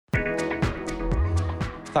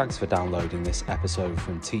Thanks for downloading this episode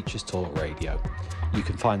from Teachers Talk Radio. You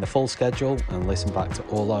can find the full schedule and listen back to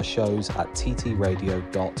all our shows at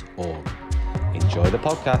ttradio.org. Enjoy the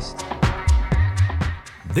podcast.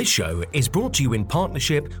 This show is brought to you in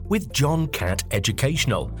partnership with John Catt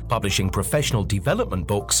Educational, publishing professional development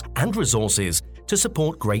books and resources to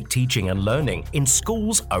support great teaching and learning in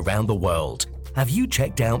schools around the world. Have you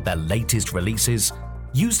checked out their latest releases?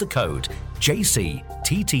 Use the code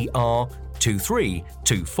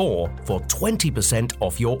JCTTR2324 for 20%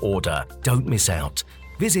 off your order. Don't miss out.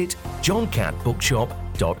 Visit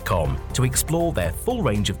johncattbookshop.com to explore their full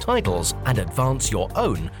range of titles and advance your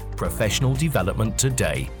own professional development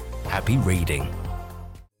today. Happy reading.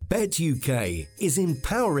 Bet UK is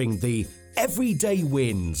empowering the everyday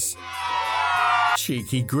wins,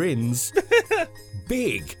 cheeky grins,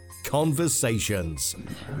 big conversations,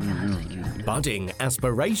 budding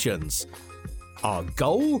aspirations. Our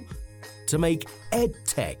goal? To make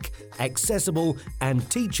EdTech accessible and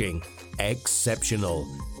teaching exceptional.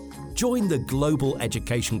 Join the global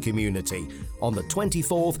education community on the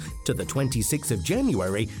 24th to the 26th of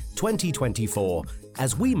January 2024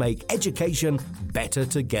 as we make education better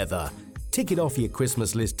together. Tick it off your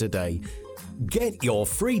Christmas list today. Get your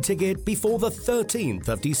free ticket before the 13th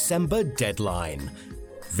of December deadline.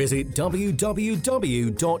 Visit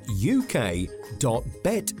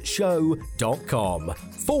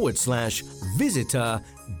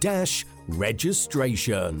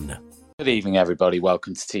www.uk.betshow.com/visitor-registration. Good evening, everybody.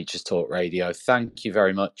 Welcome to Teachers Talk Radio. Thank you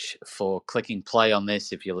very much for clicking play on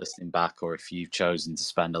this. If you're listening back or if you've chosen to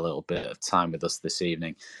spend a little bit of time with us this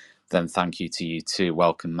evening, then thank you to you too.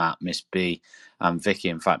 Welcome, Matt, Miss B, and Vicky.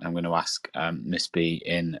 In fact, I'm going to ask Miss B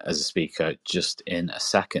in as a speaker just in a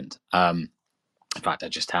second. In fact, I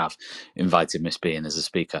just have invited Miss B in as a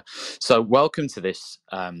speaker. So welcome to this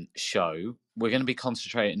show. We're going to be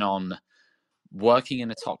concentrating on working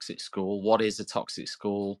in a toxic school. What is a toxic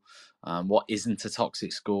school? What isn't a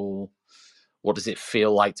toxic school? What does it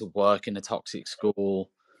feel like to work in a toxic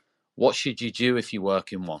school? What should you do if you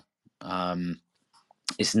work in one?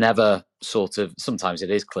 It's never sometimes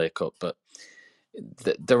it is clear cut, but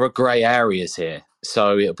there are grey areas here.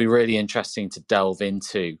 So it'll be really interesting to delve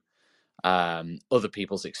into other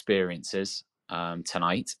people's experiences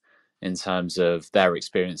tonight in terms of their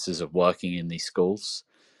experiences of working in these schools,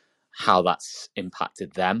 how that's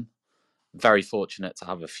impacted them. Very fortunate to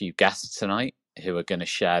have a few guests tonight who are going to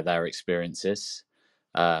share their experiences,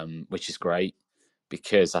 which is great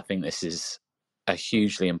because I think this is a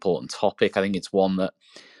hugely important topic. I think it's one that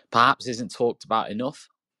perhaps isn't talked about enough,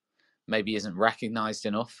 maybe isn't recognized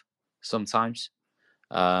enough sometimes.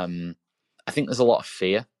 I think there's a lot of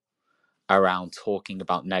fear around talking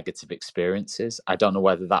about negative experiences. I don't know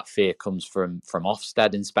whether that fear comes from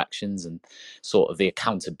Ofsted inspections and sort of the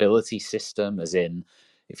accountability system, as in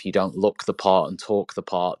if you don't look the part and talk the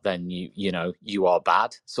part, then you are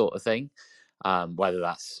bad sort of thing. Whether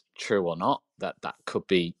that's true or not, that could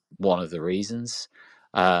be one of the reasons.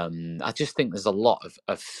 I just think there's a lot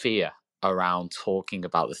of fear around talking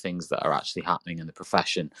about the things that are actually happening in the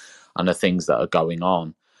profession and the things that are going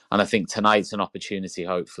on. And I think tonight's an opportunity,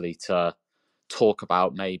 hopefully, to talk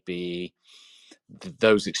about maybe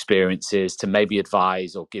those experiences, to maybe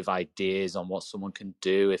advise or give ideas on what someone can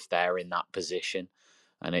do if they're in that position.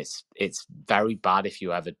 And it's very bad if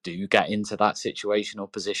you ever do get into that situation or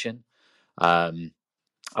position. I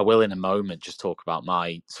will in a moment just talk about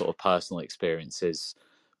my sort of personal experiences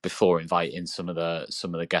before inviting some of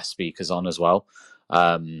the guest speakers on as well.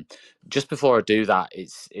 Just before I do that,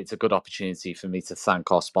 it's a good opportunity for me to thank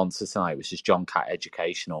our sponsor tonight, which is John Catt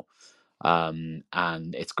Educational. And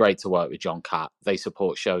it's great to work with John Catt. They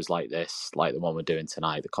support shows like this, like the one we're doing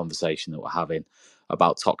tonight, the conversation that we're having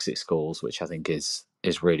about toxic schools, which I think is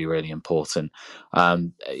really, really important.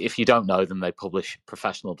 If you don't know them, they publish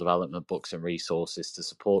professional development books and resources to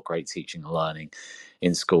support great teaching and learning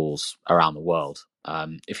in schools around the world.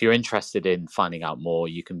 If you're interested in finding out more,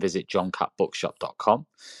 you can visit johncattbookshop.com.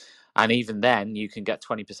 And even then, you can get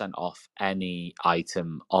 20% off any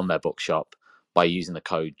item on their bookshop by using the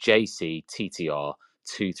code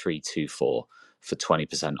JCTTR2324 for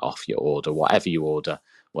 20% off your order, whatever you order,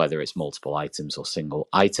 whether it's multiple items or single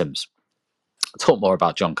items. I'll talk more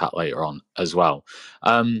about John Catt later on as well.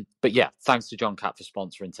 But yeah, thanks to John Catt for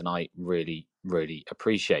sponsoring tonight. Really, really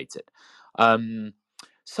appreciate it.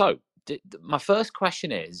 So my first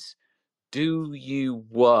question is, do you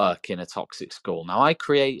work in a toxic school? Now, I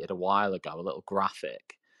created a while ago a little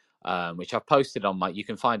graphic, which I've posted on you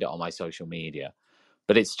can find it on my social media,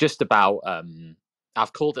 but it's just about,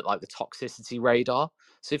 I've called it like the toxicity radar.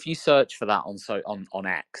 So if you search for that on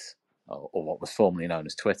X, or what was formerly known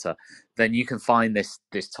as Twitter, then you can find this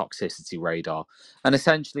toxicity radar. And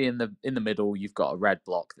essentially in the middle, you've got a red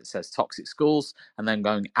block that says toxic schools, and then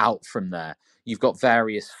going out from there, you've got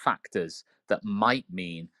various factors that might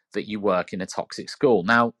mean that you work in a toxic school.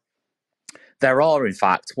 Now, there are, in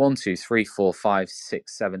fact, 1, 2, 3, 4, 5,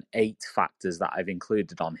 6, 7, 8 factors that I've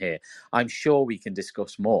included on here. I'm sure we can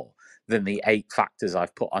discuss more than the 8 factors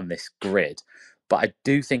I've put on this grid, but I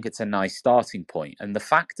do think it's a nice starting point. And the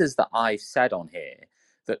factors that I've said on here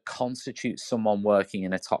that constitute someone working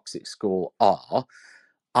in a toxic school are: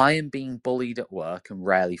 I am being bullied at work and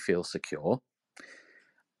rarely feel secure.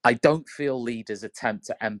 I don't feel leaders attempt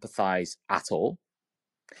to empathize at all.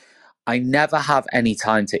 I never have any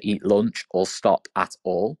time to eat lunch or stop at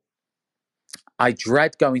all. I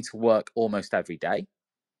dread going to work almost every day.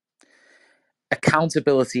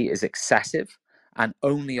 Accountability is excessive and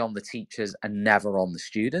only on the teachers and never on the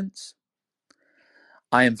students.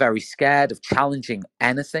 I am very scared of challenging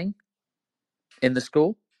anything in the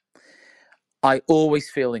school. I always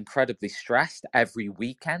feel incredibly stressed every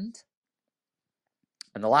weekend.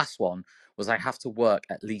 And the last one was I have to work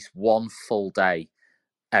at least one full day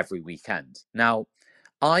every weekend. Now,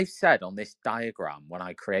 I've said on this diagram when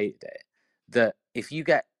I created it that if you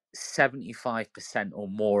get 75% or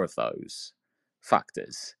more of those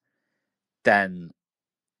factors, then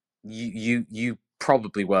you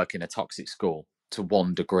probably work in a toxic school to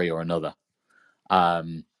one degree or another.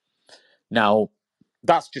 Now,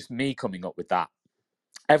 that's just me coming up with that.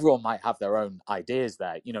 Everyone might have their own ideas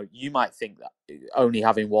there. You know, you might think that only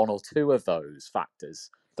having 1 or 2 of those factors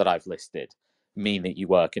that I've listed mean that you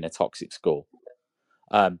work in a toxic school,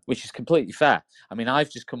 which is completely fair. I mean, I've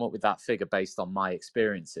just come up with that figure based on my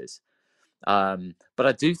experiences. But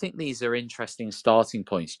I do think these are interesting starting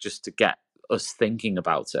points just to get us thinking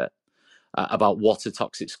about it, about what a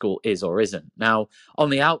toxic school is or isn't. Now, on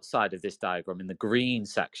the outside of this diagram, in the green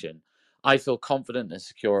section, I feel confident and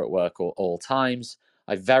secure at work at all times.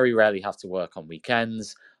 I very rarely have to work on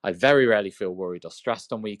weekends. I very rarely feel worried or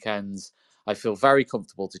stressed on weekends. I feel very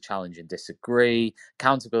comfortable to challenge and disagree.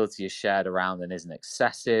 Accountability is shared around and isn't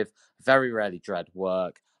excessive. Very rarely dread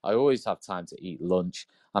work. I always have time to eat lunch,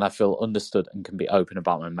 and I feel understood and can be open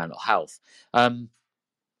about my mental health.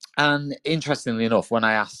 And interestingly enough, when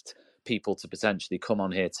I asked people to potentially come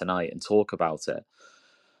on here tonight and talk about it,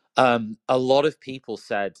 a lot of people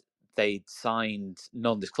said they'd signed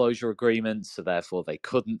non-disclosure agreements, so therefore they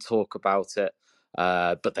couldn't talk about it,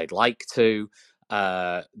 but they'd like to.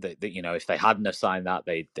 That you know, if they hadn't have signed that,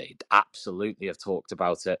 they'd absolutely have talked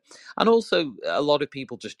about it. And also, a lot of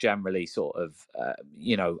people just generally sort of,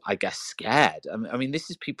 you know, I guess scared. I mean, this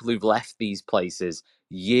is people who've left these places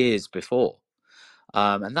years before.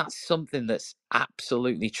 And that's something that's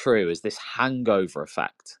absolutely true, is this hangover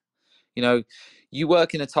effect. You know, you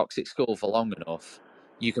work in a toxic school for long enough,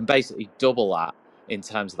 you can basically double that in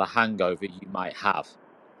terms of the hangover you might have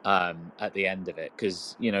at the end of it.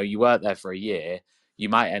 Because, you know, you work there for a year, you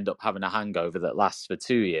might end up having a hangover that lasts for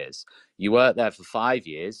 2 years. You work there for 5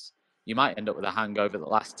 years, you might end up with a hangover that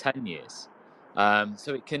lasts 10 years.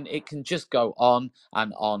 So it can just go on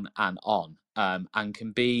and on and on, and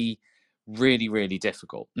can be really, really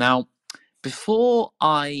difficult. Now, before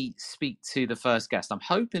I speak to the first guest, I'm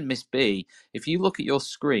hoping, Miss B, if you look at your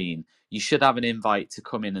screen, you should have an invite to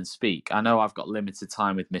come in and speak. I know I've got limited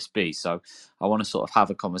time with Miss B, so I want to sort of have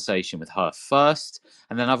a conversation with her first.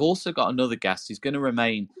 And then I've also got another guest who's going to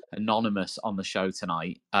remain anonymous on the show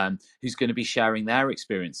tonight, who's going to be sharing their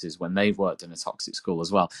experiences when they've worked in a toxic school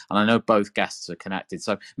as well. And I know both guests are connected.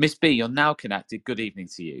 So, Miss B, you're now connected. Good evening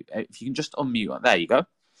to you. If you can just unmute. There you go.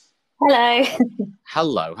 Hello.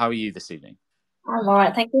 Hello. How are you this evening? I'm all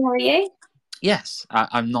right, thank you. How are you? Yes,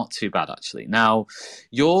 I'm not too bad, actually. Now,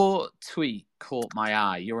 your tweet caught my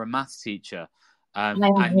eye. You're a maths teacher, and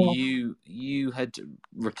you had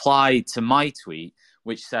replied to my tweet,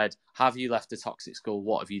 which said, "Have you left a toxic school?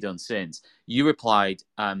 What have you done since?" You replied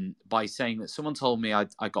by saying that someone told me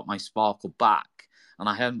I got my sparkle back, and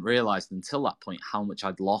I hadn't realised until that point how much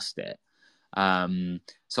I'd lost it.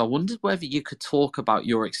 So I wondered whether you could talk about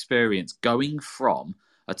your experience going from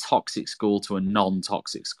a toxic school to a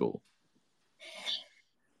non-toxic school.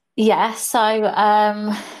 Yeah,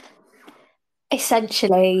 so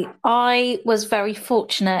essentially, I was very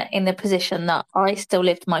fortunate in the position that I still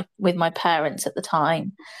lived with my parents at the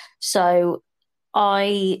time. So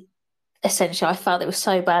I felt it was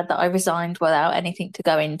so bad that I resigned without anything to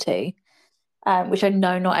go into, which I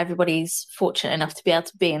know not everybody's fortunate enough to be able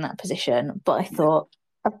to be in that position. But I thought,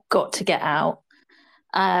 I've got to get out.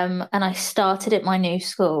 And I started at my new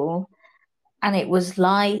school, and it was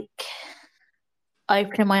like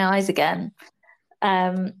opening my eyes again.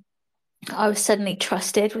 I was suddenly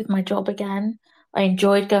trusted with my job again. I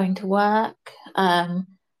enjoyed going to work. I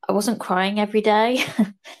wasn't crying every day.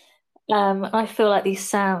 I feel like these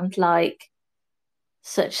sound like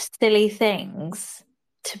such silly things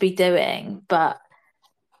to be doing, but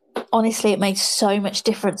honestly, it made so much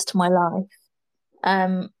difference to my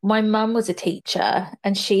life. My mum was a teacher,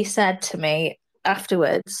 and she said to me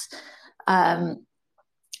afterwards, um,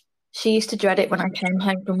 she used to dread it when I came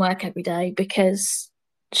home from work every day because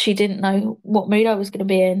she didn't know what mood I was going to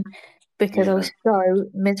be in because I Yeah. was so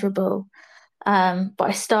miserable. But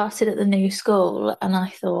I started at the new school and I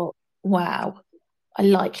thought, wow, I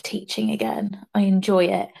like teaching again. I enjoy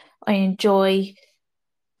it. I enjoy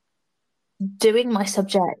doing my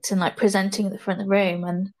subjects and like presenting at the front of the room.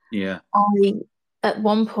 And Yeah. I, at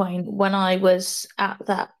one point, when I was at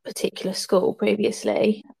that particular school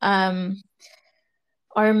previously,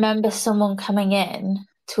 I remember someone coming in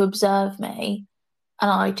to observe me,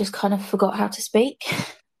 and I just kind of forgot how to speak.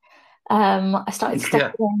 I started Yeah.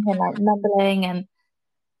 stuttering and like mumbling, and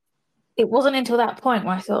it wasn't until that point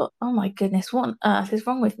where I thought, "Oh my goodness, what on earth is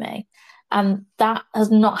wrong with me?" And that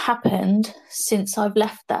has not happened since I've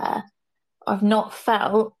left there. I've not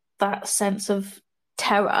felt that sense of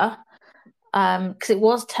terror, because it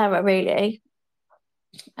was terror really,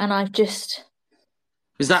 and I just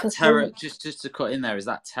Is that for terror? Just to cut in there, is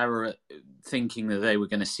that terror thinking that they were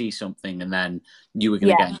going to see something and then you were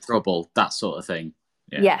going to yeah, get in trouble, that sort of thing?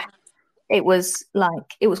 Yeah. yeah. It was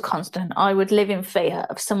constant. I would live in fear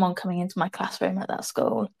of someone coming into my classroom at that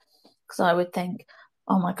school because I would think,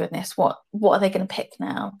 oh my goodness, what are they going to pick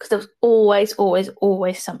now? Because there was always, always,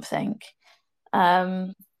 always something.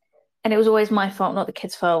 Um, and it was always my fault, not the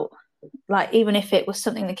kids' fault. Like even if it was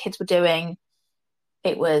something the kids were doing,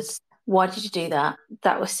 it was, why did you do that?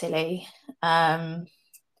 That was silly. Um,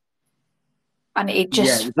 and it Yeah,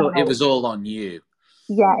 just it felt, was all on you.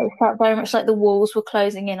 yeah, it felt very much like the walls were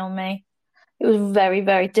closing in on me. It was a very,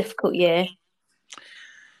 very difficult year.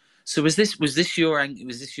 So was this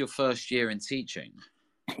your first year in teaching?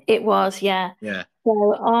 It was, yeah. Yeah.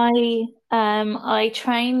 So I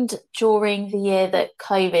trained during the year that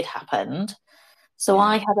COVID happened. So Yeah.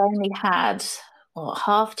 I had only had what,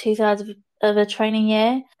 half, two-thirds of a training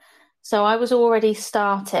year. So I was already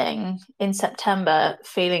starting in September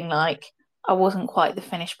feeling like I wasn't quite the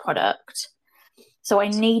finished product. So I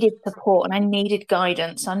needed support and I needed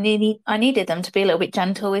guidance. I needed them to be a little bit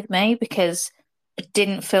gentle with me because I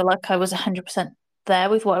didn't feel like I was 100% there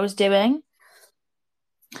with what I was doing.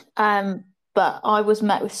 Um, but I was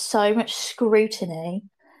met with so much scrutiny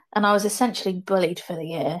and I was essentially bullied for the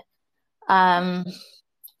year. Um,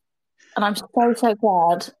 and I'm so, so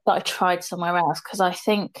glad that I tried somewhere else because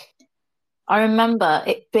I remember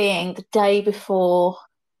it being the day before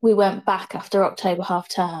we went back after October half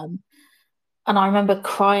term. And I remember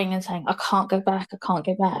crying and saying, I can't go back, I can't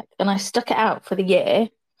go back. And I stuck it out for the year.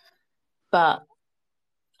 But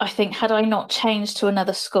I think had I not changed to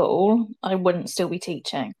another school, I wouldn't still be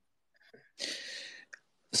teaching.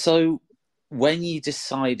 So when you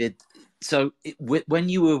decided, when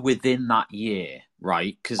you were within that year,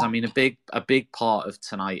 right? Because I mean, a big part of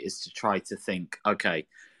tonight is to try to think, okay,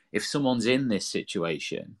 if someone's in this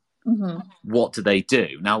situation, Hmm. what do they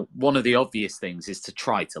do? Now, one of the obvious things is to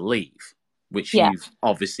try to leave, which Yeah, you've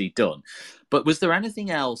obviously done. But was there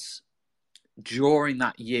anything else during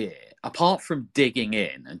that year, apart from digging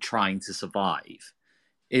in and trying to survive?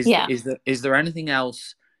 Is yeah. is there anything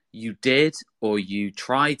else you did or you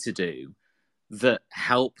tried to do that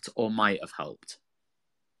helped or might have helped?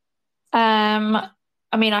 Um,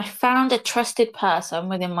 I mean, I found a trusted person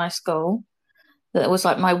within my school that was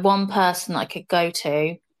like my one person I could go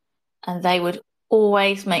to, and they would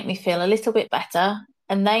always make me feel a little bit better.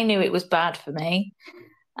 And they knew it was bad for me.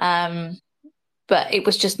 Um, but it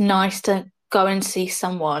was just nice to go and see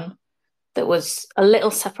someone that was a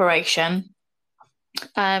little separation.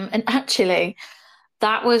 And actually,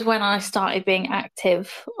 that was when I started being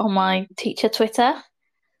active on my teacher Twitter.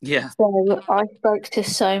 Yeah, So I spoke to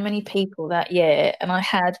so many people that year, and I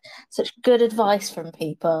had such good advice from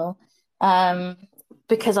people um,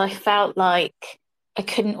 because I felt like I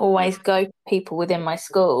couldn't always go to people within my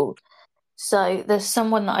school. So there's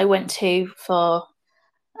someone that I went to for,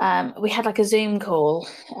 we had like a Zoom call,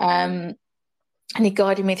 and he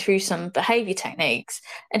guided me through some behavior techniques.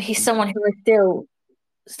 And he's someone who I still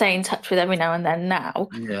stay in touch with every now and then now.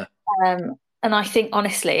 yeah, And I think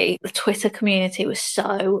honestly, the Twitter community was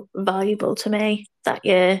so valuable to me that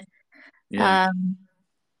year, yeah, um,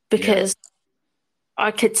 yeah. because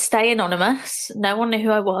I could stay anonymous. No one knew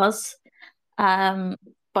who I was, um,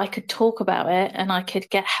 but I could talk about it and I could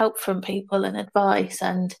get help from people and advice.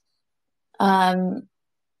 And um,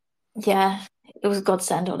 Yeah, it was a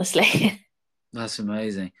godsend, honestly. That's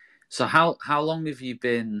amazing. So how long have you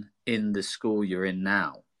been in the school you're in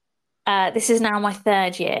now? This is now my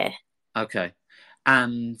third year. Okay.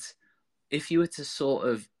 And if you were to sort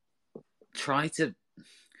of try to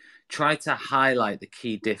try to highlight the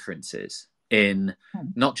key differences in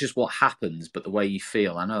not just what happens, but the way you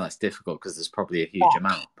feel. I know that's difficult because there's probably a huge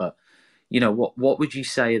amount, but what would you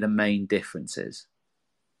say are the main differences?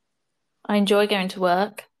 I enjoy going to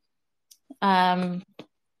work. Um,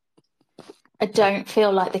 I don't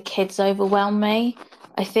feel like the kids overwhelm me.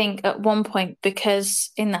 I think at one point,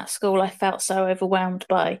 because in that school I felt so overwhelmed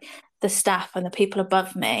by the staff and the people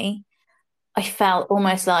above me, I felt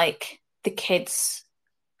almost like the kids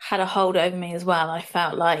had a hold over me as well. I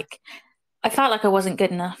felt like I wasn't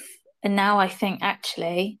good enough. And now I think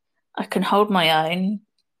actually I can hold my own.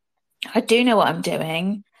 I do know what I'm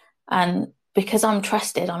doing. And because I'm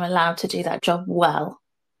trusted, I'm allowed to do that job well.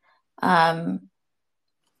 Um,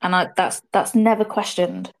 and that's never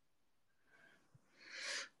questioned.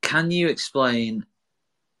 Can you explain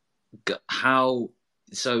how?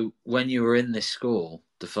 So when you were in this school,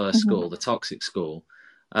 the first Mhm. school, the toxic school,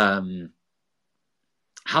 um,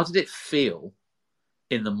 how did it feel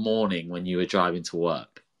in the morning when you were driving to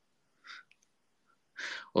work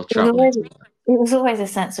or It was traveling always to work? it was always a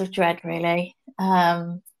sense of dread, really.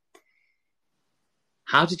 How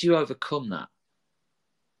did you overcome that?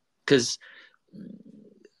 Because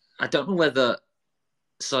I don't know whether.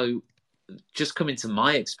 So, just coming to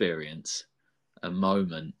my experience, a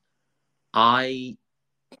moment, I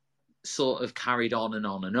sort of carried on and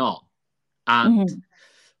on and on. And Mhm.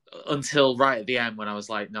 until right at the end when I was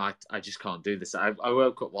like, no, I just can't do this. I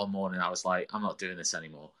woke up one morning, I was like, I'm not doing this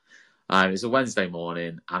anymore. It was a Wednesday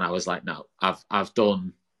morning, and I was like, no, I've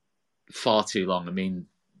done far too long. I mean,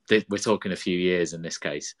 we're talking a few years in this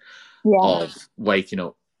case Yeah. of waking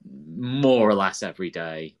up more or less every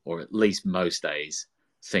day, or at least most days,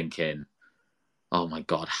 thinking, oh my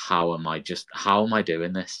God, how am I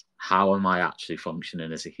doing this? How am I actually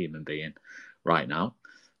functioning as a human being right now?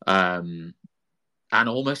 Um, and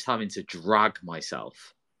almost having to drag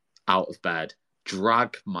myself out of bed,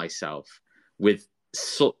 drag myself with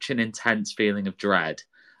such an intense feeling of dread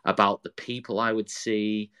about the people I would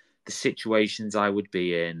see, the situations I would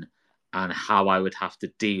be in, and how I would have to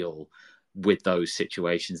deal with those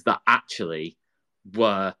situations that actually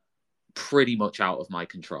were pretty much out of my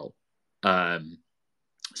control. Um,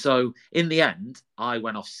 so in the end, I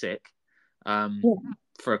went off sick um, Yeah.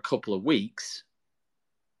 for a couple of weeks,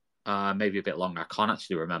 maybe a bit longer. I can't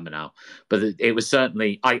actually remember now, but it was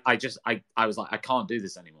certainly. I was like, I can't do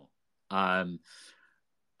this anymore. Um,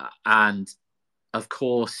 and of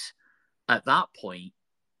course, at that point,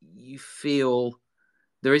 you feel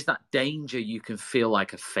there is that danger. You can feel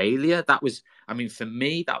like a failure. That was, I mean, for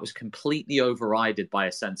me, that was completely overridden by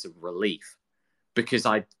a sense of relief because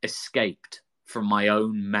I escaped from my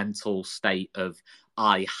own mental state of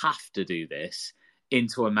I have to do this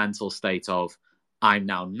into a mental state of I'm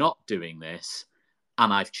now not doing this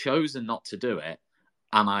and I've chosen not to do it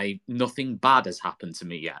and I nothing bad has happened to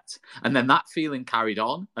me yet. And then that feeling carried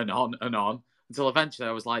on and on and on until eventually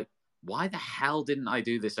I was like, why the hell didn't I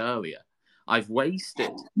do this earlier? I've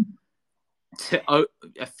wasted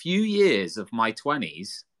a few years of my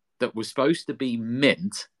 20s that was supposed to be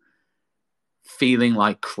mint feeling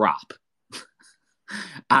like crap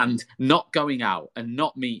and not going out and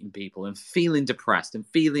not meeting people and feeling depressed and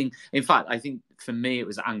feeling, in fact, I think for me it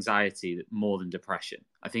was anxiety more than depression.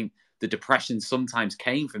 I think the depression sometimes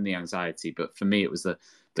came from the anxiety, but for me it was the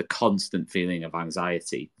constant feeling of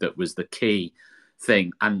anxiety that was the key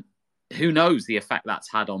thing. And who knows the effect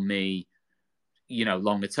that's had on me,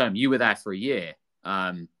 longer term. You were there for a year,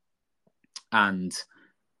 and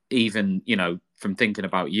even from thinking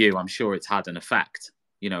about you, I'm sure it's had an effect,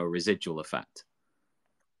 a residual effect.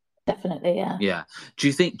 Definitely, yeah. Yeah. Do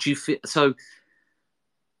you feel so?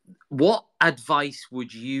 What advice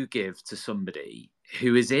would you give to somebody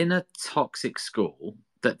who is in a toxic school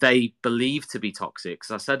that they believe to be toxic?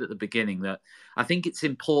 Because I said at the beginning that I think it's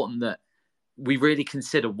important that we really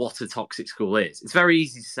consider what a toxic school is. It's very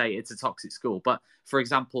easy to say it's a toxic school, but for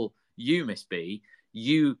example, you, Miss B,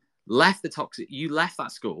 you you left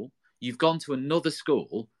that school, you've gone to another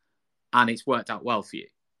school, and it's worked out well for you,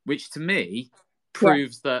 which to me Yeah.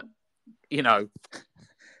 proves that you know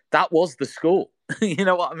that was the school. You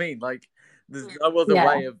know what I mean? Like, there's no other Yeah.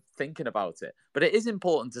 way of thinking about it. But it is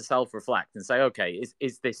important to self-reflect and say, okay,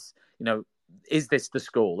 is this, is this the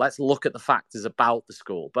school? Let's look at the factors about the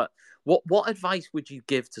school. But what advice would you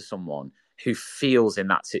give to someone who feels in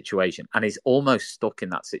that situation and is almost stuck in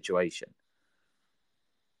that situation?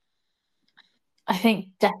 I think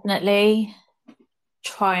definitely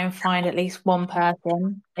try and find at least one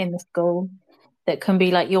person in the school that can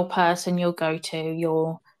be like your person, your go-to,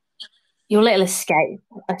 your little escape,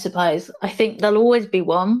 I suppose. I think there'll always be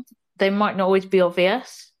one. They might not always be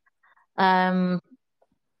obvious, um,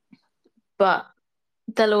 but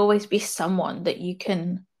there'll always be someone that you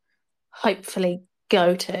can hopefully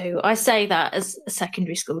go to. I say that as a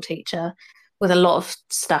secondary school teacher with a lot of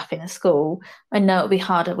staff in a school. I know it'll be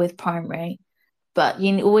harder with primary, but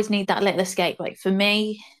you always need that little escape. Like for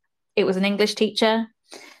me, it was an English teacher,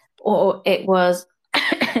 or it was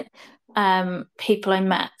people I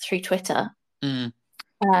met through Twitter. Mm.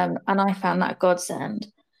 And I found that a godsend.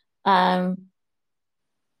 Um,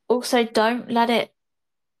 Also, don't let it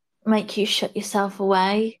make you shut yourself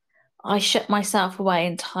away. I shut myself away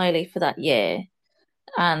entirely for that year,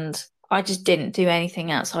 and I just didn't do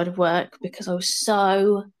anything outside of work because I was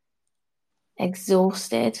so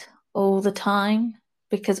exhausted all the time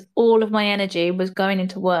because all of my energy was going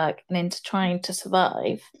into work and into trying to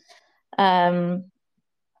survive. Um,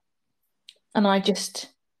 and I just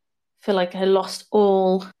feel like I lost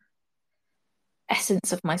all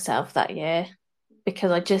essence of myself that year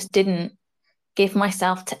because I just didn't give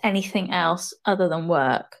myself to anything else other than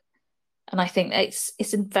work. And I think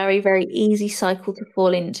it's a very, very easy cycle to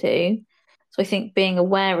fall into. So I think being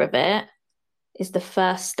aware of it is the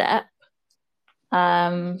first step.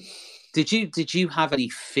 Um, Did you have any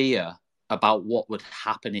fear about what would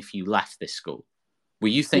happen if you left this school? Were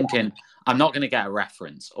you yeah, thinking, I'm not going to get a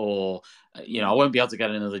reference, or I won't be able to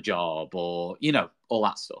get another job, or all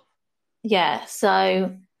that stuff? yeah.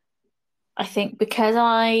 So I think because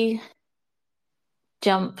I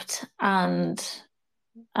jumped and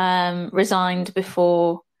resigned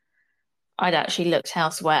before I'd actually looked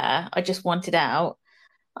elsewhere, I just wanted out.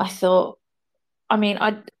 I thought, I mean,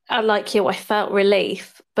 I like you, I felt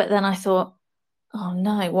relief, but then I thought, oh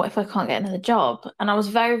no, what if I can't get another job? And I was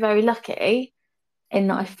very, very lucky in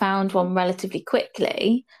that I found one relatively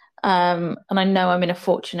quickly. And I know I'm in a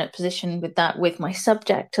fortunate position with that with my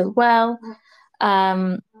subject as well.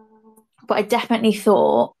 Um, but I definitely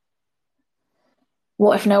thought,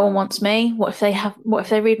 what if no one wants me? What if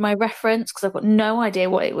they read my reference? Because I've got no idea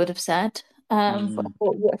what it would have said. But I Mm,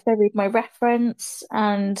 thought, what if they read my reference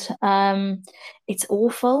and it's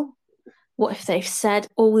awful? What if they've said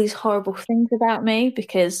all these horrible things about me?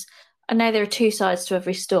 Because I know there are two sides to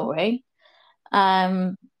every story.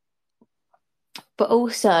 Um, but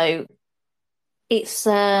also it's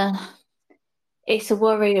a it's a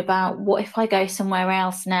worry about what if I go somewhere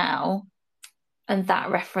else now and that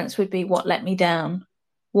reference would be what let me down.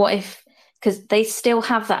 What if because they still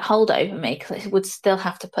have that hold over me because I would still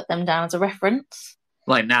have to put them down as a reference.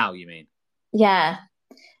 like now, you mean? Yeah,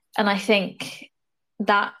 and I think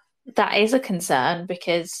that that is a concern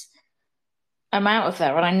because I'm out of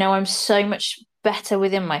there and I know I'm so much better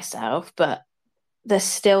within myself, but there's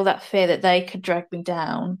still that fear that they could drag me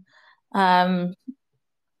down. Um,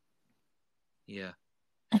 Yeah.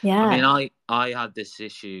 I yeah. mean, I had this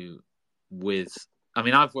issue with. I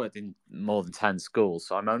mean, I've worked in more than 10 schools,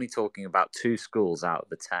 so I'm only talking about two schools out of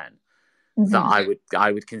the 10 that Hmm.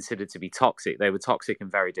 I would consider to be toxic. They were toxic in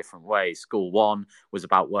very different ways. School one was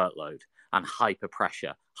about workload and hyper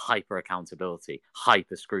pressure, hyper accountability,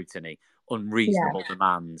 hyper scrutiny, Yeah. unreasonable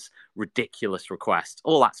demands, ridiculous requests,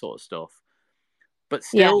 all that sort of stuff. But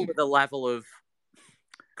Yeah. still with a level of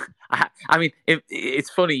I mean, it's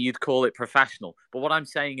funny you'd call it professional, but what I'm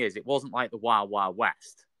saying is it wasn't like the Wild Wild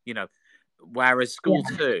West, whereas School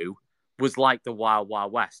Yeah. 2 was like the Wild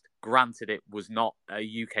Wild West. Granted, it was not a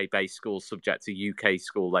UK based school subject to UK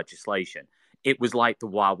school legislation. It was like the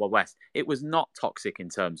Wild Wild West. It was not toxic in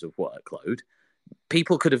terms of workload.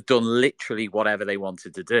 People could have done literally whatever they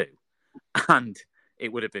wanted to do, and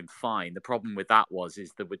it would have been fine. The problem with that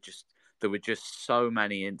is there were just so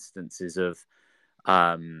many instances of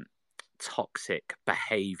um, toxic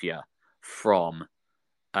behavior from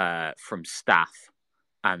staff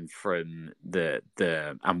and from the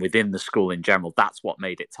and within the school in general. That's what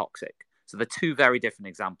made it toxic. So they're two very different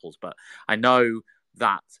examples, but I know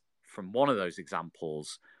that from one of those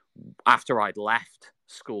examples, after I'd left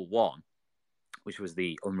school one, which was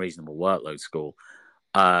the unreasonable workload school,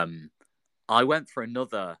 um, I went for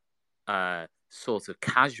another sort of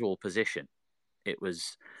casual position. It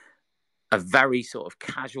was a very sort of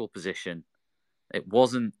casual position. It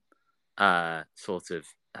wasn't sort of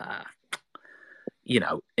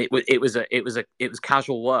it was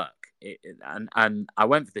casual work. And I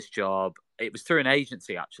went for this job. It was through an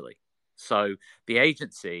agency actually. So the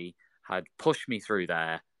agency had pushed me through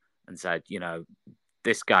there and said,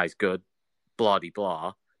 this guy's good, blah de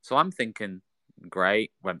blah. So I'm thinking,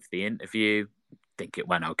 great. Went for the interview, think it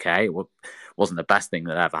went okay. It wasn't the best thing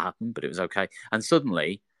that ever happened, but it was okay. And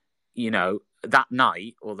suddenly, that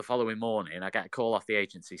night or the following morning, I get a call off the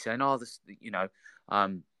agency saying, "Oh,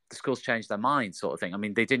 the school's changed their mind," sort of thing. I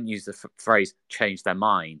mean, they didn't use the phrase "change their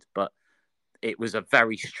mind," but it was a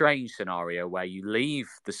very strange scenario where you leave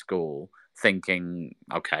the school thinking,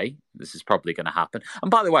 okay, this is probably going to happen.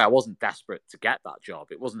 And by the way, I wasn't desperate to get that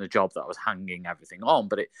job. It wasn't a job that I was hanging everything on,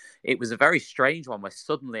 but it was a very strange one where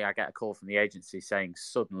suddenly I get a call from the agency saying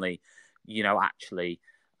suddenly, actually,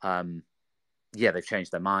 they've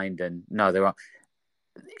changed their mind. And no, there are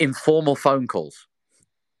informal phone calls.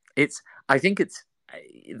 I think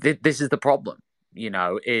this is the problem,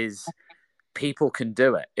 is people can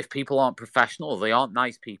do it. If people aren't professional, they aren't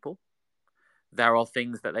nice people, there are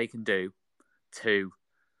things that they can do to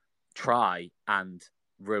try and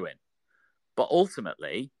ruin. But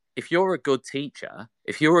ultimately, if you're a good teacher,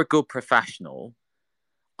 if you're a good professional,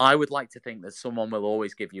 I would like to think that someone will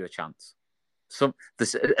always give you a chance.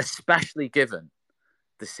 Especially given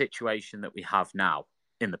the situation that we have now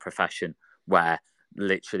in the profession, where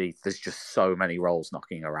literally there's just so many roles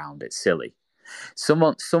knocking around. It's silly.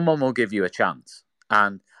 Someone will give you a chance.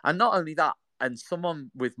 And not only that, and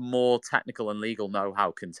someone with more technical and legal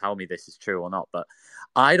know-how can tell me this is true or not, but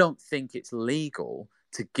I don't think it's legal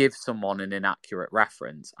to give someone an inaccurate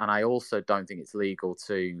reference. And I also don't think it's legal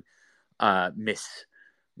to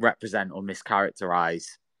misrepresent or mischaracterize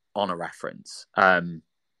on a reference.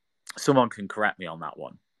 Someone can correct me on that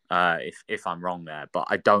one if I'm wrong there, but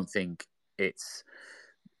I don't think it's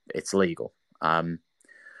legal.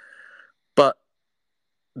 But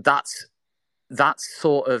that's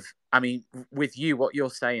sort of, I mean, with you, what you're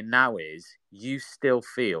saying now is you still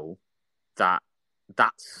feel that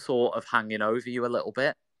that's sort of hanging over you a little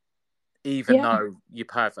bit, even though you're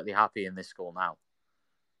perfectly happy in this school now.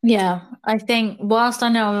 Yeah, I think whilst I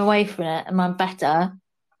know I'm away from it and I'm better,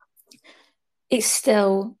 it's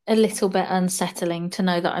still a little bit unsettling to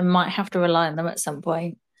know that I might have to rely on them at some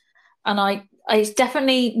point. And it's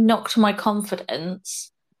definitely knocked my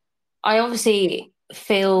confidence. I obviously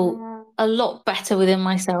feel a lot better within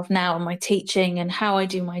myself now and my teaching and how I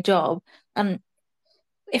do my job. And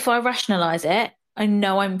if I rationalize it, I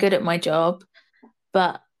know I'm good at my job,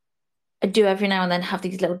 but I do every now and then have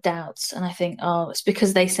these little doubts. And I think, oh, it's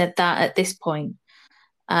because they said that at this point.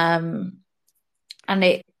 And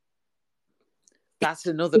that's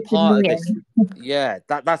another part of this. Yeah,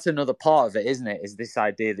 that's another part of it, isn't it? Is this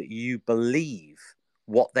idea that you believe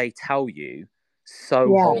what they tell you so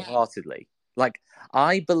wholeheartedly. Like,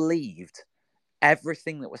 I believed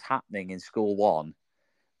everything that was happening in school 1.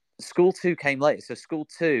 School 2 came later. So school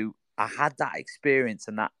 2, I had that experience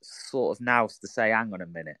and that sort of nous to say, hang on a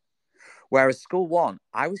minute. Whereas school 1,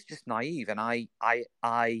 I was just naive and I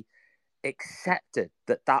accepted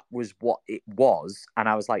that was what it was. And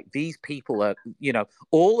I was like, these people are,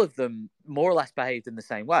 all of them more or less behaved in the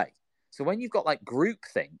same way. So when you've got like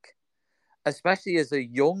groupthink, especially as a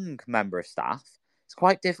young member of staff, it's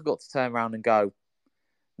quite difficult to turn around and go,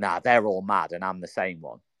 nah, they're all mad and I'm the same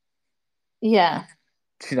one. Yeah.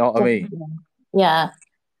 Do you know what I mean? Yeah.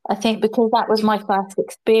 I think because that was my first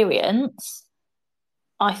experience,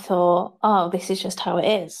 I thought, oh, this is just how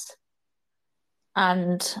it is.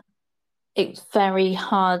 And it's very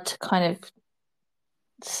hard to kind of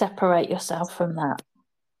separate yourself from that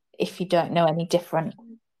if you don't know any different.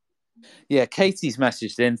 Yeah, Katie's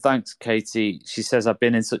messaged in. Thanks, Katie. She says, I've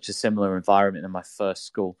been in such a similar environment in my first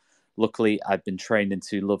school. Luckily, I'd been trained in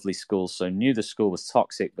 2 lovely schools, so I knew the school was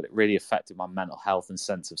toxic, but it really affected my mental health and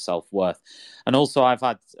sense of self-worth. And also, I've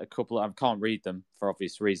had a couple, I can't read them for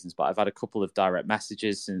obvious reasons, but I've had a couple of direct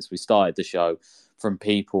messages since we started the show from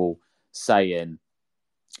people saying,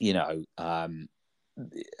 I'm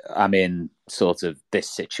in sort of this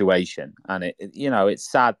situation. And,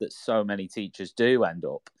 it's sad that so many teachers do end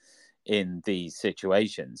up in these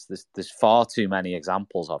situations. There's far too many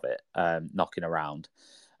examples of it knocking around.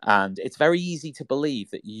 And it's very easy to believe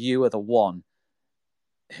that you are the one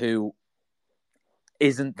who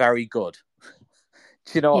isn't very good.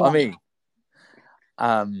 Do you know what I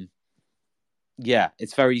mean? Yeah,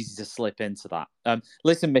 it's very easy to slip into that.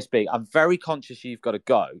 Listen, Miss B, I'm very conscious you've got to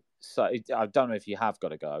go. So I don't know if you have got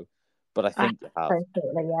to go, but I think you have.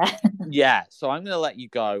 Yeah. Yeah, so I'm going to let you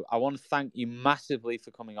go. I want to thank you massively for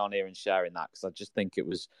coming on here and sharing that, because I just think it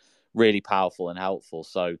was really powerful and helpful.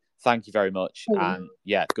 So thank you very much. And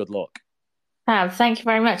yeah, good luck. Thank you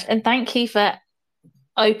very much. And thank you for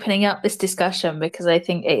opening up this discussion, because I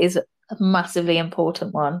think it is a massively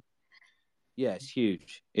important one. Yeah, it's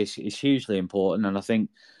huge. It's hugely important. And I think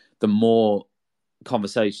the more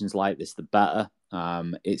conversations like this, the better.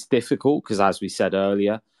 It's difficult because, as we said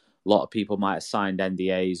earlier, A lot of people might have signed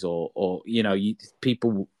NDAs, or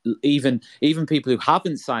people, even people who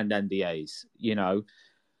haven't signed NDAs,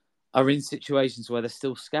 are in situations where they're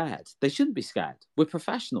still scared. They shouldn't be scared. We're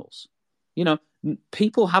professionals.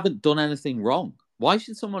 People haven't done anything wrong. Why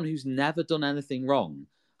should someone who's never done anything wrong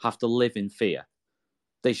have to live in fear?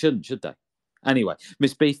 They shouldn't, should they? Anyway,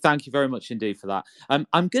 Miss B, thank you very much indeed for that.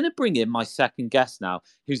 I'm going to bring in my second guest now,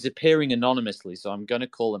 who's appearing anonymously, so I'm going to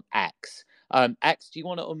call him X. X, do you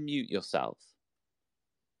want to unmute yourself?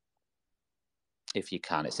 If you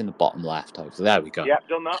can, it's in the bottom left. Hopefully, there we go. Yeah,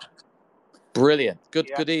 done that. Brilliant.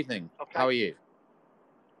 Good evening. Okay. How are you?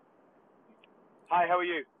 Hi, how are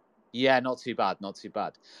you? Yeah, not too bad.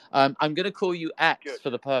 I'm going to call you X Good. For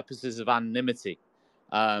the purposes of anonymity.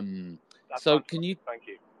 So can you? Thank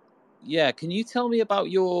you. Yeah, can you tell me about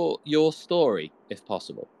your story, if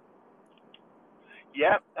possible?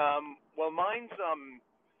 Yeah. Well, mine's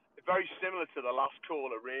very similar to the last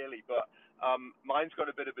caller, really, but mine's got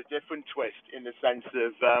a bit of a different twist in the sense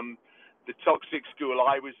of the toxic school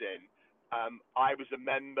I was in. I was a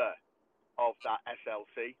member of that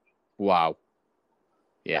SLT. Wow.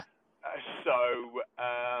 Yeah. So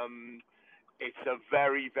it's a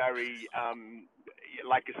very, very,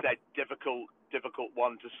 like I said, difficult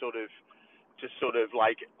one to sort of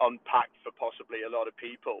like unpack for possibly a lot of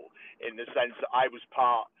people, in the sense that I was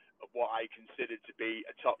part of what I considered to be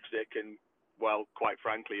a toxic and, well, quite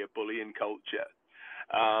frankly, a bullying culture.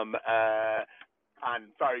 And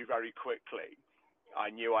very, very quickly, I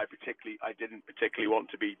knew I didn't particularly want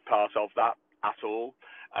to be part of that at all.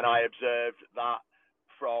 And I observed that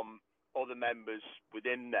from other members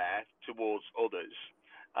within there towards others.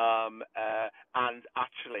 And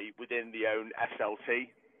actually within the own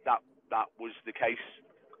SLT, that was the case,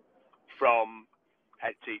 from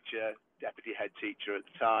head teacher, deputy head teacher at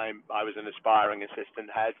the time. I was an aspiring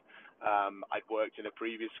assistant head. I'd worked in a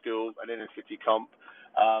previous school, an inner city comp,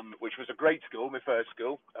 which was a great school, my first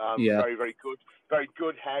school. Very, very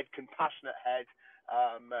good head, compassionate head.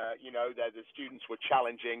 The students were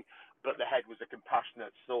challenging, but the head was a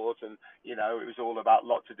compassionate sort, and it was all about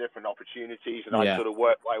lots of different opportunities. And I sort of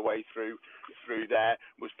worked my way through there.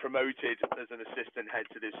 Was promoted as an assistant head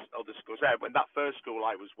to this other school. So when that first school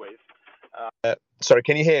I was with. Sorry,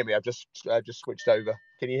 can you hear me? I've just switched over.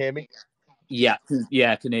 Can you hear me? Yeah,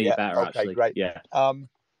 I can hear you better. Okay, actually. Great. Yeah.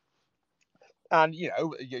 And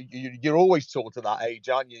you're always taught at that age,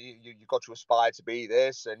 aren't you? You've got to aspire to be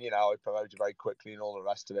this, and I promoted very quickly and all the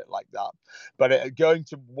rest of it like that. But going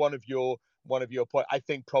to one of your points, I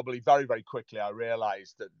think probably very, very quickly I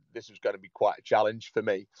realised that this was going to be quite a challenge for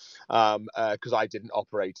me, because I didn't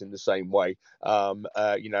operate in the same way.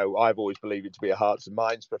 I've always believed it to be a hearts and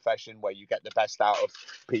minds profession, where you get the best out of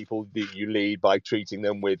people that you lead by treating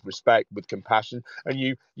them with respect, with compassion, and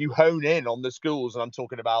you hone in on the schools, and I'm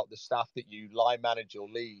talking about the staff that you line manage or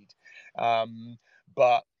lead.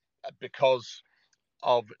 But because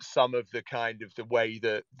of some of the kind of the way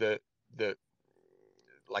that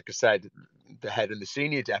like I said, the head and the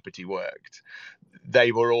senior deputy worked,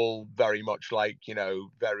 they were all very much like,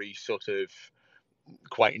 very sort of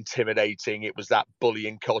quite intimidating. It was that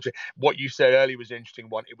bullying culture. What you said earlier was an interesting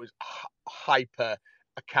one. It was hyper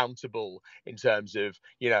accountable in terms of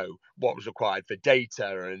what was required for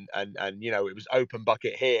data, and it was open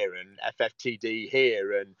bucket here and FFTD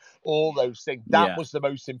here and all those things. That was the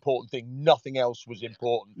most important thing. Nothing else was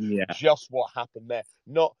important. Just what happened there,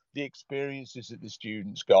 not the experiences that the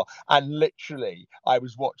students got. And literally I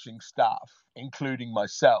was watching staff, including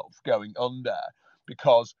myself, going under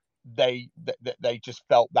because they just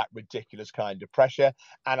felt that ridiculous kind of pressure.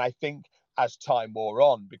 And I think as time wore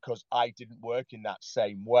on, because I didn't work in that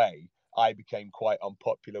same way, I became quite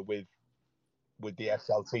unpopular with the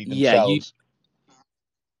SLT themselves.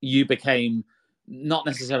 You became not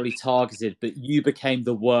necessarily targeted, but you became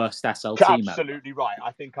the worst SLT member. Absolutely right.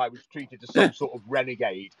 I think I was treated as some sort of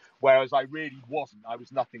renegade, whereas I really wasn't. I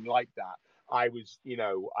was nothing like that. I was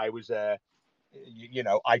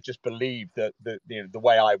I just believed that the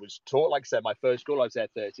way I was taught, like I said, my first school, I was there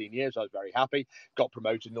 13 years. I was very happy, got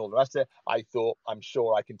promoted and all the rest of it. I thought, I'm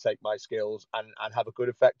sure I can take my skills and have a good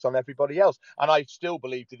effect on everybody else. And I still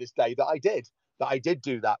believe to this day that I did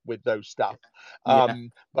do that with those staff. But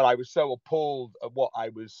I was so appalled at what I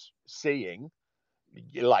was seeing,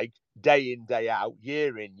 like day in, day out,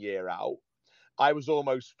 year in, year out. I was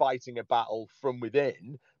almost fighting a battle from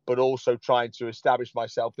within, but also trying to establish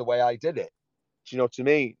myself the way I did it. Do you know what I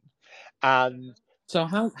mean? And so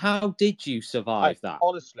how did you survive that?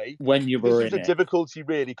 Honestly, when you were this was a difficulty,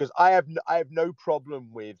 really, because I have no problem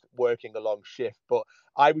with working a long shift, but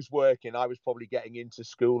I was probably getting into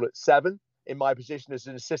school at 7, in my position as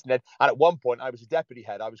an assistant head, and at one point I was a deputy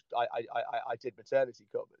head. I did maternity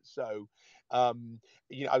covers, so I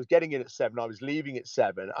was getting in at 7, I was leaving at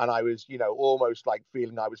 7, and I was almost like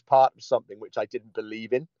feeling I was part of something which I didn't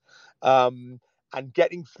believe in. And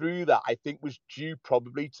getting through that, I think, was due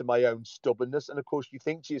probably to my own stubbornness. And of course, you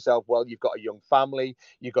think to yourself, well, you've got a young family,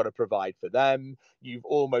 you've got to provide for them. You've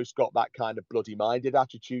almost got that kind of bloody-minded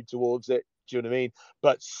attitude towards it. Do you know what I mean?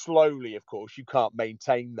 But slowly, of course, you can't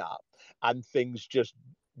maintain that. And things just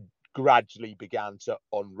gradually began to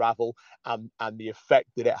unravel. And the effect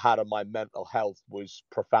that it had on my mental health was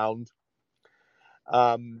profound.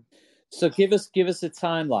 So give us a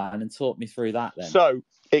timeline and talk me through that then. So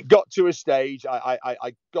it got to a stage, I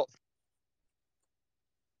got,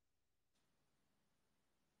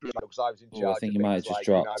 because I was in charge. I think you might have just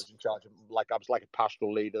dropped. I was in charge of, I was like a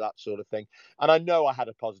pastoral leader, that sort of thing. And I know I had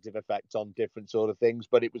a positive effect on different sort of things,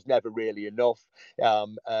 but it was never really enough.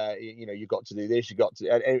 You got to do this, you got to,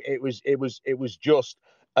 and it was just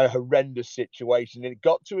a horrendous situation. And it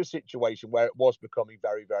got to a situation where it was becoming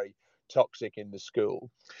very, very toxic in the school,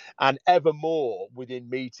 and ever more within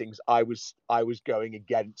meetings I was going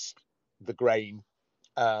against the grain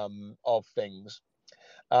of things,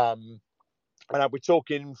 and we're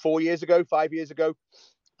talking 5 years ago,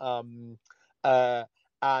 and I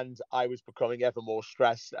was becoming ever more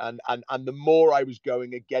stressed, and the more I was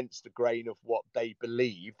going against the grain of what they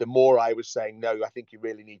believed, the more I was saying, no, I think you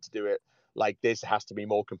really need to do it like this. It has to be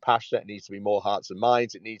more compassionate. It needs to be more hearts and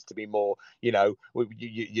minds. It needs to be more,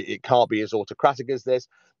 it can't be as autocratic as this.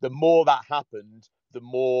 The more that happened, the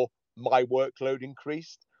more my workload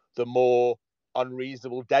increased, the more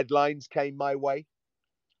unreasonable deadlines came my way.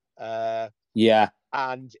 And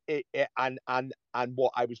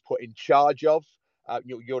what I was put in charge of,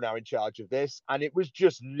 you're now in charge of this, and it was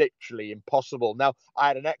just literally impossible. Now, I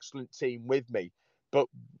had an excellent team with me, but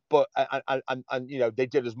they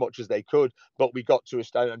did as much as they could, but we got to a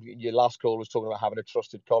stage. Your last call was talking about having a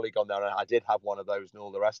trusted colleague on there, and I did have one of those and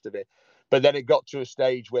all the rest of it. But then it got to a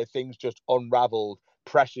stage where things just unraveled.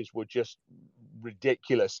 Pressures were just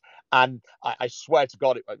ridiculous, and I swear to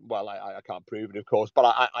God, I can't prove it, of course, but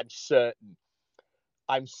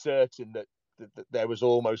I'm certain that there was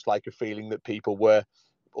almost like a feeling that people were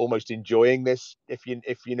almost enjoying this, if you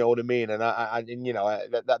know what I mean. And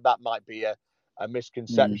that might be a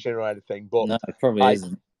misconception or anything, but no, it probably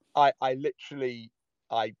isn't. I literally,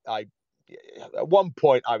 at one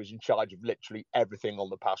point I was in charge of literally everything on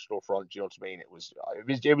the pastoral front. Do you know what I mean? It was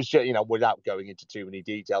just, without going into too many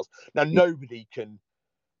details. Now, nobody can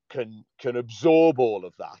absorb all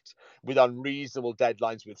of that with unreasonable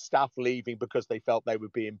deadlines, with staff leaving because they felt they were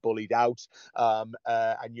being bullied out. And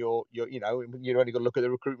you're only got to look at the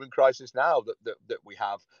recruitment crisis now that we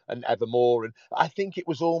have, and evermore. And I think it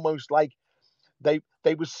was almost like they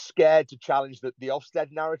were scared to challenge the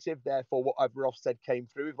Ofsted narrative. Therefore, whatever Ofsted came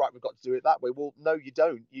through with, right, we've got to do it that way. Well, no, you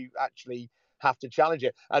don't. You actually have to challenge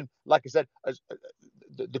it. And like I said,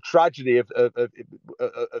 the tragedy of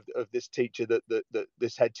this teacher, that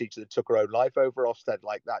this head teacher that took her own life over Ofsted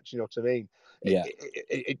like that. Do you know what I mean? Yeah.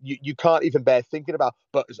 You can't even bear thinking about.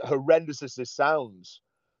 But as horrendous as this sounds,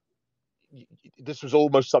 this was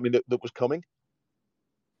almost something that was coming.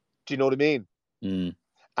 Do you know what I mean? Mm.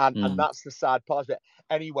 And that's the sad part of it.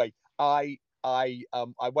 Anyway, I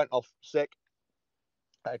went off sick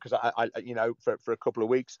because I for a couple of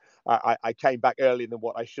weeks. I came back earlier than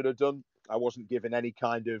what I should have done. I wasn't given any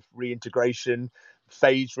kind of reintegration,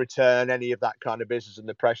 phase return, any of that kind of business, and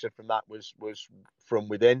the pressure from that was from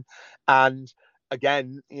within. And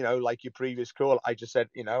again, like your previous call, I just said,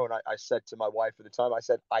 and I said to my wife at the time, I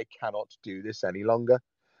said, I cannot do this any longer.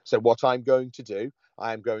 So what I'm going to do,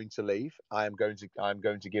 I am going to leave. I'm going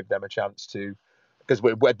to give them a chance to, because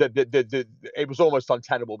it was almost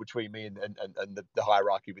untenable between me and the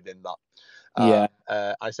hierarchy within that.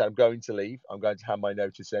 I said, I'm going to leave. I'm going to hand my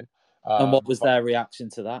notice in. And what was their reaction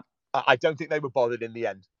to that? I don't think they were bothered in the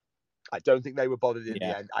end. I think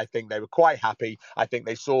they were quite happy. I think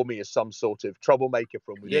they saw me as some sort of troublemaker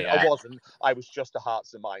from within. I wasn't. I was just a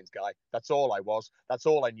hearts and minds guy. That's all I was. That's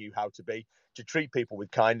all I knew how to be. To treat people with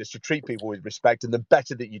kindness, to treat people with respect. And the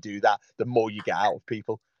better that you do that, the more you get out of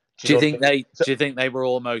people. Do you think they were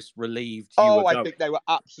almost relieved? I think they were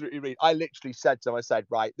absolutely relieved. I literally said to them, I said,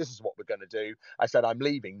 right, this is what we're going to do. I said, I'm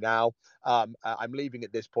leaving now. I'm leaving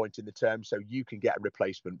at this point in the term, so you can get a